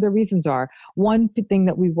 whatever their reasons are, one thing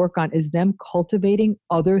that we work on is them cultivating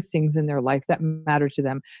other things in their life that matter to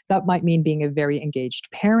them. That might mean being a very engaged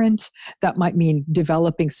parent. That might mean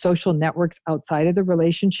developing social networks outside of the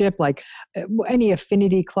relationship, like any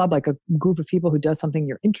affinity club, like a group of people who does something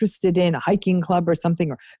you're interested in, a hiking club or something,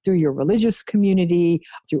 or through your religious community,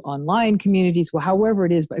 through online communities, well, however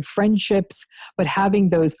it is, but friendships, but having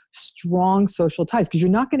those strong social ties, because you're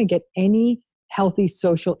not going to get any healthy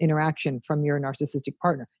social interaction from your narcissistic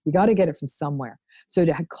partner. You got to get it from somewhere. So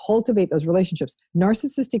to cultivate those relationships,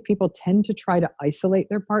 narcissistic people tend to try to isolate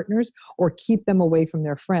their partners or keep them away from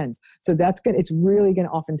their friends. So it's really going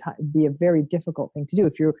to oftentimes be a very difficult thing to do.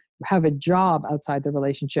 If you have a job outside the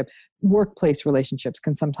relationship, workplace relationships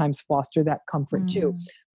can sometimes foster that comfort too.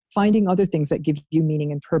 Finding other things that give you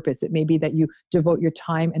meaning and purpose. It may be that you devote your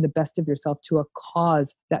time and the best of yourself to a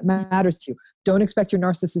cause that matters to you. Don't expect your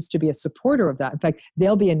narcissist to be a supporter of that. In fact,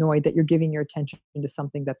 they'll be annoyed that you're giving your attention to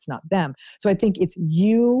something that's not them. So I think it's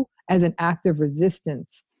you as an act of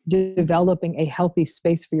resistance, developing a healthy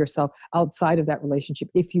space for yourself outside of that relationship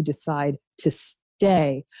if you decide to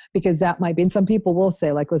stay, because that might be, and some people will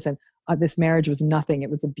say, like, listen, this marriage was nothing. It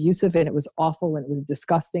was abusive and it was awful and it was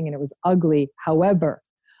disgusting and it was ugly. However,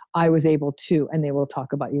 I was able to, and they will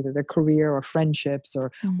talk about either their career or friendships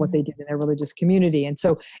or what they did in their religious community. And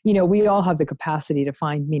so, we all have the capacity to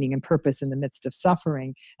find meaning and purpose in the midst of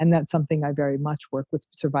suffering. And that's something I very much work with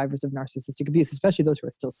survivors of narcissistic abuse, especially those who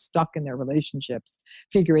are still stuck in their relationships,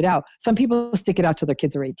 figure it out. Some people stick it out till their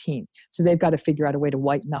kids are 18. So they've got to figure out a way to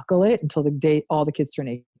white knuckle it until the day all the kids turn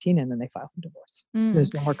 18 and then they file for divorce.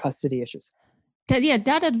 There's no more custody issues.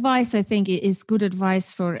 That advice, I think, is good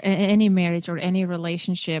advice for any marriage or any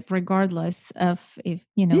relationship, regardless of if,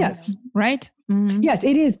 yes. Right? Yes,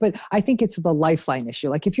 it is. But I think it's the lifeline issue.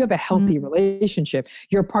 Like if you have a healthy relationship,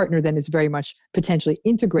 your partner then is very much potentially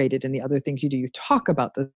integrated in the other things you do. You talk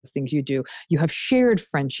about those things you do. You have shared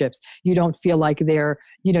friendships. You don't feel like they're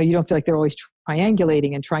always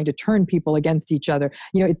triangulating and trying to turn people against each other.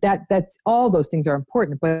 That's all those things are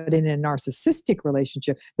important. But in a narcissistic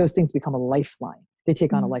relationship, those things become a lifeline. They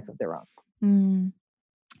take on a life of their own.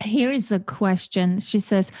 Here is a question. She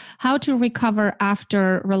says, how to recover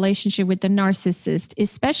after relationship with the narcissist,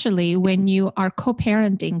 especially when you are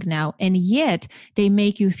co-parenting now, and yet they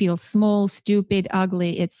make you feel small, stupid,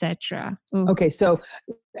 ugly, etc. Okay, so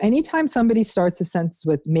anytime somebody starts a sentence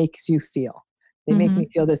with makes you feel, they make me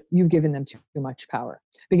feel this, you've given them too much power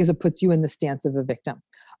because it puts you in the stance of a victim.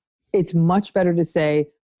 It's much better to say,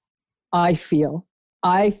 I feel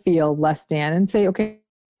less than, and say, okay,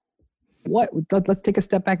 let's take a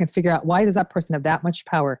step back and figure out why does that person have that much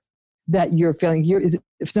power that you're feeling here.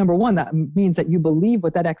 If number one, that means that you believe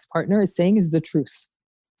what that ex-partner is saying is the truth.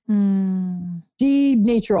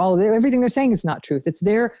 Nature, everything they're saying is not truth. It's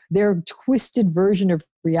their twisted version of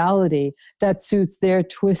reality that suits their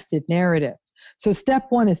twisted narrative. So step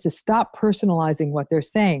one is to stop personalizing what they're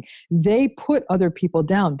saying. They put other people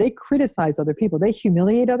down. They criticize other people. They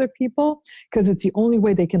humiliate other people because it's the only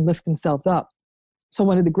way they can lift themselves up. So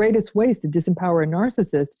one of the greatest ways to disempower a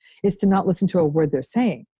narcissist is to not listen to a word they're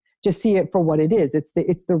saying. Just see it for what it is. It's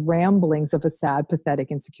the ramblings of a sad, pathetic,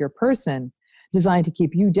 insecure person designed to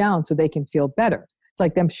keep you down so they can feel better. It's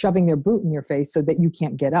like them shoving their boot in your face so that you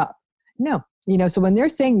can't get up. No. So when they're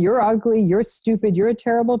saying you're ugly, you're stupid, you're a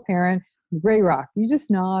terrible parent, gray rock, you just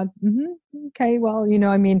nod. Okay, well,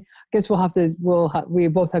 I guess we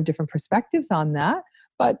both have different perspectives on that,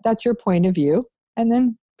 but that's your point of view. And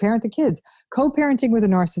then parent the kids. Co-parenting with a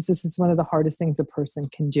narcissist is one of the hardest things a person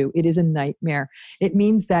can do. It is a nightmare. It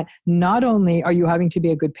means that not only are you having to be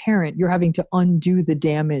a good parent, you're having to undo the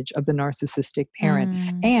damage of the narcissistic parent.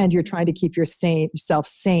 And you're trying to keep yourself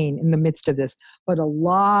sane in the midst of this. But a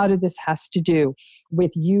lot of this has to do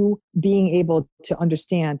with you being able to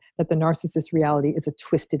understand that the narcissist reality is a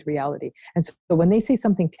twisted reality. And so when they say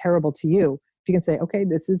something terrible to you, if you can say, okay,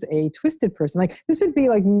 this is a twisted person. Like this would be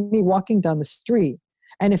like me walking down the street.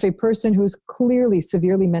 And if a person who's clearly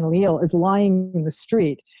severely mentally ill is lying in the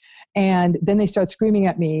street and then they start screaming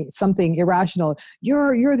at me something irrational,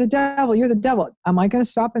 you're the devil, you're the devil. Am I going to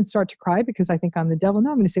stop and start to cry because I think I'm the devil?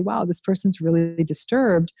 No, I'm going to say, wow, this person's really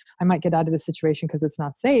disturbed. I might get out of this situation because it's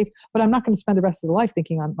not safe, but I'm not going to spend the rest of the life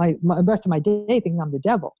thinking the rest of my day thinking I'm the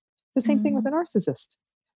devil. It's the same thing with a narcissist.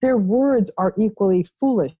 Their words are equally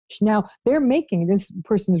foolish. Now, they're making, this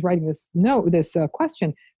person who's writing this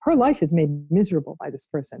question, her life is made miserable by this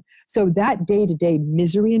person. So that day-to-day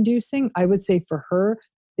misery-inducing, I would say for her,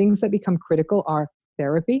 things that become critical are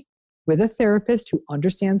therapy with a therapist who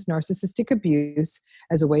understands narcissistic abuse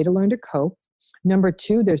as a way to learn to cope. Number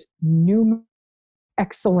two, there's new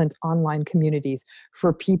excellent online communities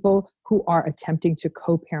for people who are attempting to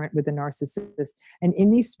co-parent with a narcissist. And in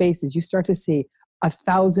these spaces, you start to see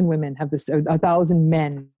 1,000 women have this, 1,000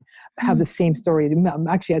 men have the same stories.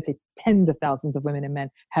 Actually, I'd say tens of thousands of women and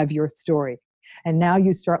men have your story. And now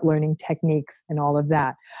you start learning techniques and all of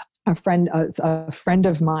that. A friend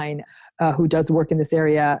of mine who does work in this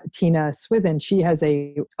area, Tina Swithin, she has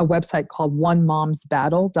a website called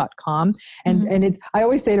onemomsbattle.com. And it's, I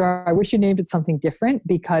always say to her, I wish you named it something different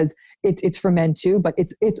because it's for men too, but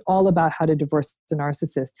it's all about how to divorce the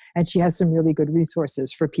narcissist. And she has some really good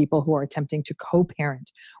resources for people who are attempting to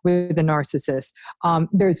co-parent with a narcissist.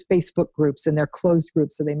 There's Facebook groups and they're closed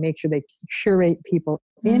groups. So they make sure they curate people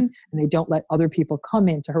in and they don't let other people come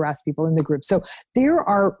in to harass people in the group. So there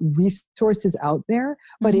are resources out there,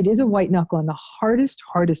 but it is a white knuckle. And the hardest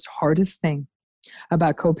thing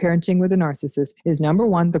about co-parenting with a narcissist is number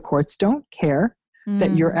one, the courts don't care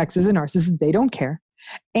that your ex is a narcissist. They don't care.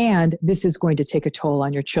 And this is going to take a toll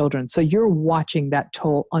on your children. So you're watching that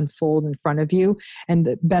toll unfold in front of you. And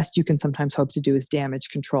the best you can sometimes hope to do is damage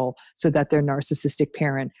control so that their narcissistic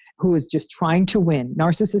parent who is just trying to win.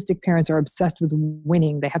 Narcissistic parents are obsessed with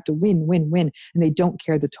winning. They have to win, win, win. And they don't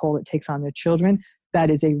care the toll it takes on their children. That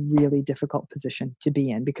is a really difficult position to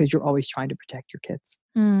be in because you're always trying to protect your kids.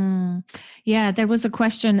 Yeah, there was a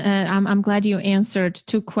question. I'm glad you answered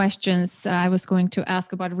two questions. I was going to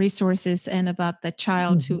ask about resources and about the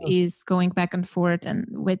child who is going back and forth and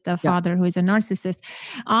with the father who is a narcissist.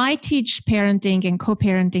 I teach parenting and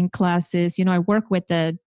co-parenting classes. I work with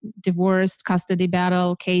the divorce custody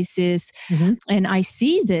battle cases, and I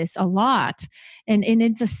see this a lot, and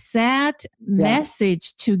it's a sad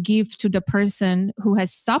message to give to the person who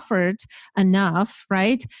has suffered enough,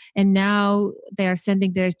 right? And now they are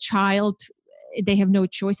sending their child, they have no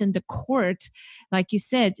choice in the court, like you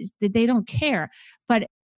said, they don't care. But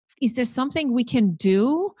is there something we can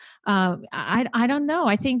do? I don't know.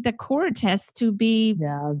 I think the court has to be,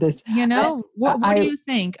 what do you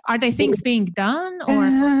think? Are there things being done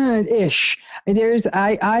or? Ish.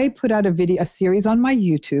 I put out a series on my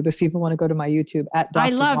YouTube. If people want to go to my YouTube at Dr. I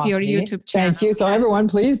love Ramani. your YouTube channel. Thank you. So everyone,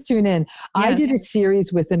 please tune in. Yes. I did a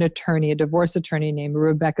series with an attorney, a divorce attorney named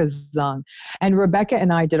Rebecca Zung. And Rebecca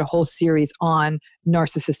and I did a whole series on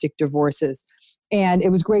narcissistic divorces. And it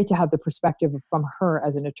was great to have the perspective from her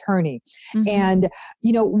as an attorney. And,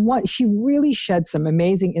 what she really shed some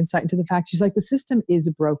amazing insight into the fact, she's like, the system is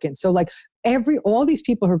broken. So like all these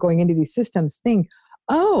people who are going into these systems think,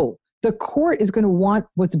 oh, the court is going to want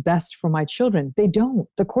what's best for my children. They don't.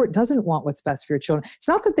 The court doesn't want what's best for your children. It's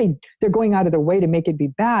not that they're going out of their way to make it be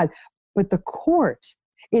bad, but the court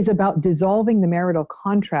is about dissolving the marital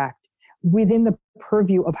contract within the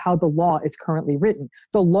purview of how the law is currently written.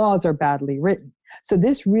 The laws are badly written. So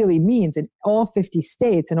this really means in all 50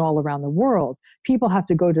 states and all around the world, people have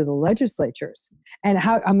to go to the legislatures. And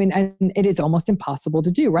it is almost impossible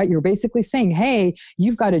to do, right? You're basically saying, hey,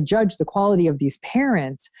 you've got to judge the quality of these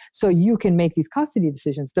parents so you can make these custody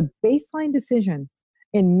decisions. The baseline decision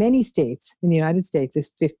in many states in the United States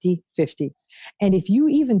is 50-50. And if you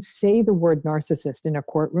even say the word narcissist in a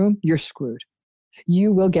courtroom, you're screwed.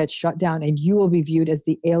 You will get shut down and you will be viewed as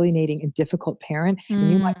the alienating and difficult parent,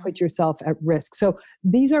 and you might put yourself at risk. So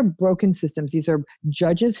these are broken systems. These are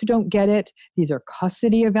judges who don't get it. These are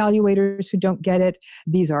custody evaluators who don't get it.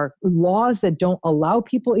 These are laws that don't allow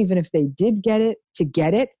people, even if they did get it, to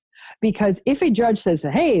get it. Because if a judge says,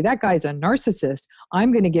 hey, that guy's a narcissist,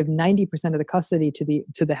 I'm going to give 90% of the custody to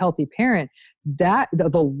the healthy parent, that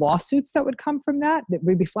the lawsuits that would come from that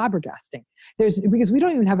would be flabbergasting. Because we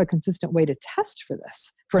don't even have a consistent way to test for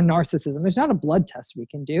this, for narcissism. There's not a blood test we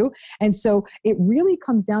can do. And so it really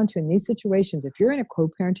comes down to, in these situations, if you're in a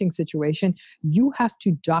co-parenting situation, you have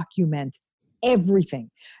to document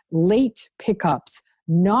everything. Late pickups,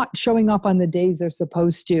 not showing up on the days they're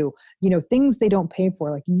supposed to, things they don't pay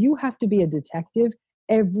for. Like, you have to be a detective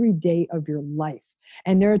every day of your life.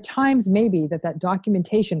 And there are times maybe that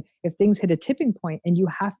documentation, if things hit a tipping point and you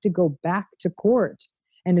have to go back to court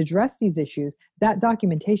and address these issues, that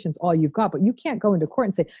documentation's all you've got. But you can't go into court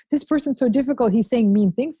and say, this person's so difficult, he's saying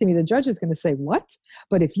mean things to me. The judge is going to say, what?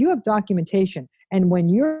 But if you have documentation, and when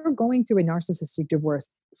you're going through a narcissistic divorce,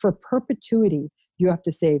 for perpetuity, you have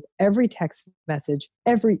to save every text message,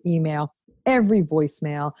 every email, every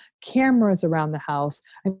voicemail, cameras around the house.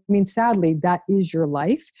 I mean, sadly, that is your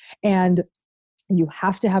life. And you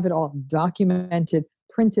have to have it all documented,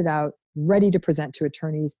 printed out, ready to present to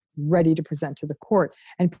attorneys, ready to present to the court.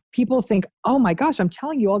 And people think, oh my gosh, I'm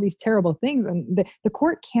telling you all these terrible things. And the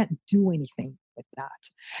court can't do anything with that.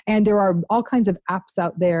 And there are all kinds of apps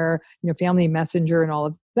out there, Family Messenger and all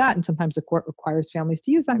of that. And sometimes the court requires families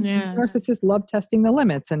to use that. Yeah. Narcissists love testing the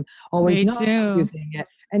limits and always not using it.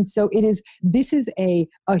 And so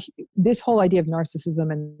this whole idea of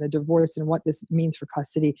narcissism and the divorce and what this means for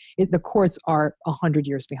custody, the courts are 100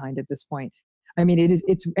 years behind at this point. I mean,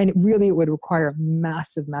 it would require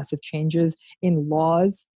massive, massive changes in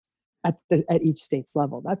laws at each state's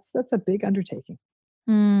level. That's a big undertaking.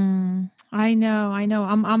 I know.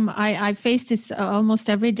 I face this almost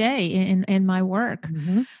every day in my work.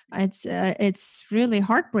 It's really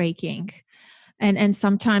heartbreaking. And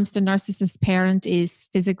sometimes the narcissist parent is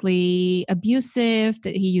physically abusive,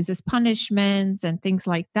 that he uses punishments and things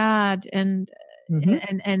like that. And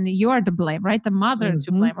you're to blame, right? The mother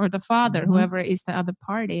to blame, or the father, whoever is the other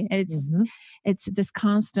party. It's this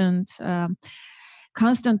constant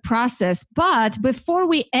process. But before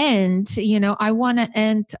we end, I want to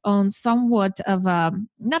end on somewhat of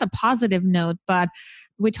not a positive note, but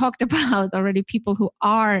we talked about already people who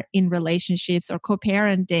are in relationships or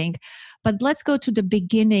co-parenting. But let's go to the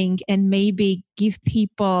beginning and maybe give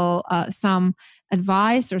people some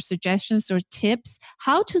advice or suggestions or tips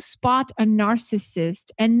how to spot a narcissist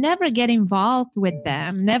and never get involved with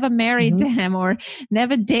them, never marry them or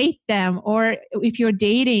never date them. Or if you're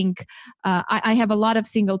dating, I have a lot of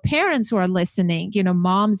single parents who are listening,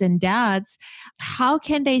 moms and dads. How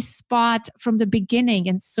can they spot from the beginning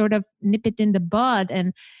and sort of nip it in the bud,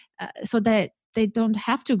 and so that they don't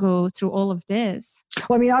have to go through all of this?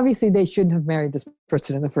 Well, I mean, obviously they shouldn't have married this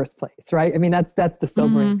person in the first place, right? I mean, that's the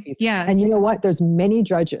sobering piece. Yes. And you know what? There's many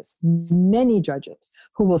judges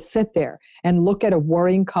who will sit there and look at a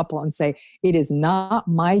warring couple and say, it is not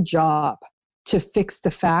my job to fix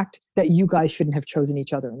the fact that you guys shouldn't have chosen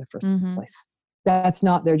each other in the first place. That's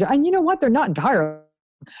not their job. And you know what? They're not entirely.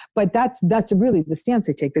 But that's really the stance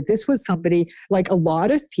I take, that this was somebody, like a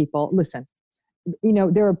lot of people, listen,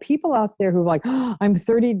 there are people out there who are like, oh, I'm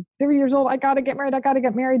 30 years old. I got to get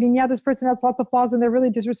married. And yeah, this person has lots of flaws and they're really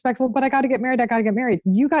disrespectful, but I got to get married.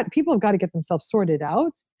 People have got to get themselves sorted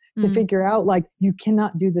out to figure out, like, you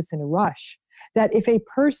cannot do this in a rush. That if a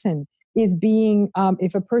person is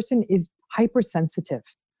hypersensitive,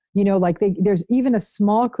 there's even a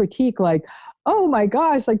small critique like, oh my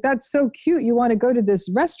gosh, like, that's so cute. You want to go to this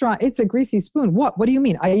restaurant. It's a greasy spoon. What do you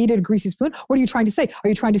mean? I eat a greasy spoon? What are you trying to say? Are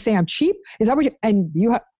you trying to say I'm cheap? Is that what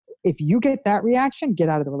if you get that reaction, get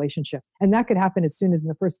out of the relationship. And that could happen as soon as in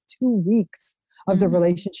the first 2 weeks of the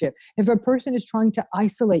relationship. If a person is trying to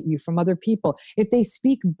isolate you from other people, if they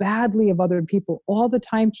speak badly of other people all the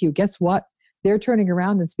time to you, guess what? They're turning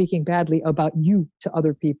around and speaking badly about you to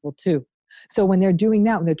other people too. So when they're doing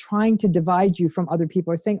that, when they're trying to divide you from other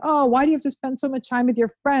people, or saying, oh, why do you have to spend so much time with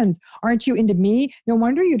your friends? Aren't you into me? No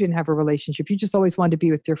wonder you didn't have a relationship. You just always wanted to be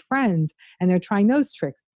with your friends. And they're trying those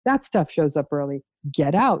tricks. That stuff shows up early.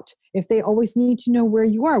 Get out. If they always need to know where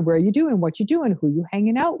you are, where you doing, what you doing, who you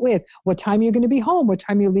hanging out with, what time you're going to be home, what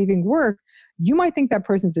time you're leaving work, you might think that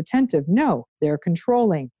person's attentive. No, they're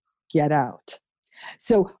controlling. Get out.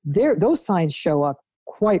 So those signs show up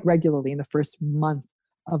quite regularly in the first month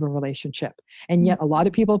of a relationship. And yet a lot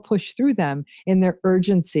of people push through them in their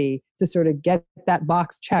urgency to sort of get that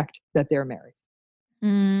box checked that they're married.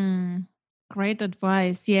 Great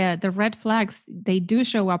advice. Yeah, the red flags, they do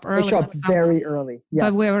show up early. They show up very early.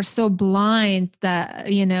 Yes. But we were so blind that,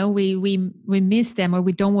 we miss them, or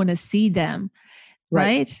we don't want to see them.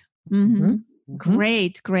 Right?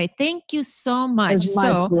 Great. Thank you so much. It's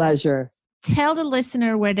my pleasure. Tell the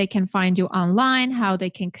listener where they can find you online, how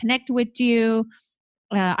they can connect with you.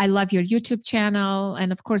 I love your YouTube channel.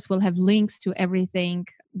 And of course, we'll have links to everything.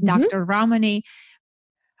 Dr. Ramani.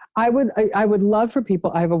 I would love for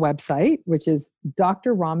people, I have a website, which is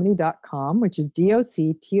drramani.com, which is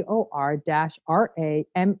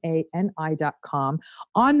DOCTOR-RAMANI.com.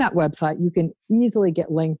 On that website, you can easily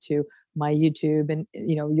get linked to my YouTube and,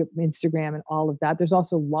 your Instagram and all of that. There's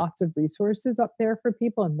also lots of resources up there for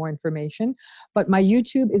people and more information. But my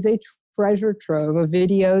YouTube is a treasure trove of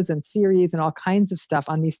videos and series and all kinds of stuff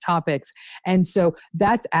on these topics. And so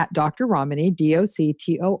that's at Dr. Ramani,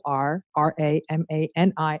 DOCTOR-RAMANI.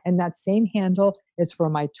 And that same handle is for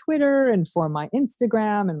my Twitter and for my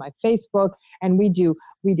Instagram and my Facebook. And we do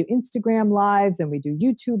Instagram lives and we do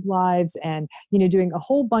YouTube lives and, doing a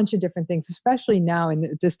whole bunch of different things, especially now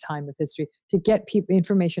in this time of history, to get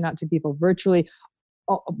information out to people virtually.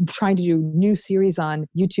 Trying to do new series on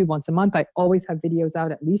YouTube once a month. I always have videos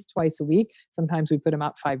out at least twice a week. Sometimes we put them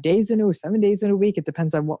out 5 days in a week, 7 days in a week. It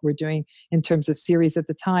depends on what we're doing in terms of series at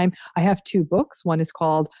the time. I have 2 books. One is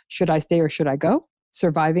called Should I Stay or Should I Go?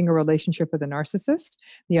 Surviving a Relationship with a Narcissist.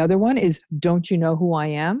 The other one is Don't You Know Who I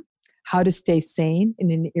Am? How to Stay Sane in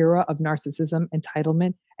an Era of Narcissism,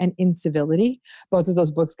 Entitlement, and Incivility. Both of those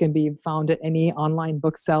books can be found at any online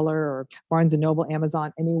bookseller or Barnes & Noble,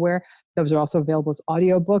 Amazon, anywhere. Those are also available as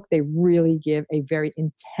audiobook. They really give a very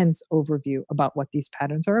intense overview about what these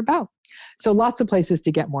patterns are about. So lots of places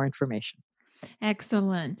to get more information.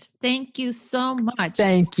 Excellent. Thank you so much.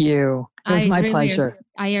 Thank you. It was my pleasure.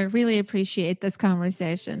 I really appreciate this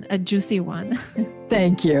conversation, a juicy one.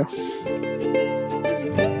 Thank you.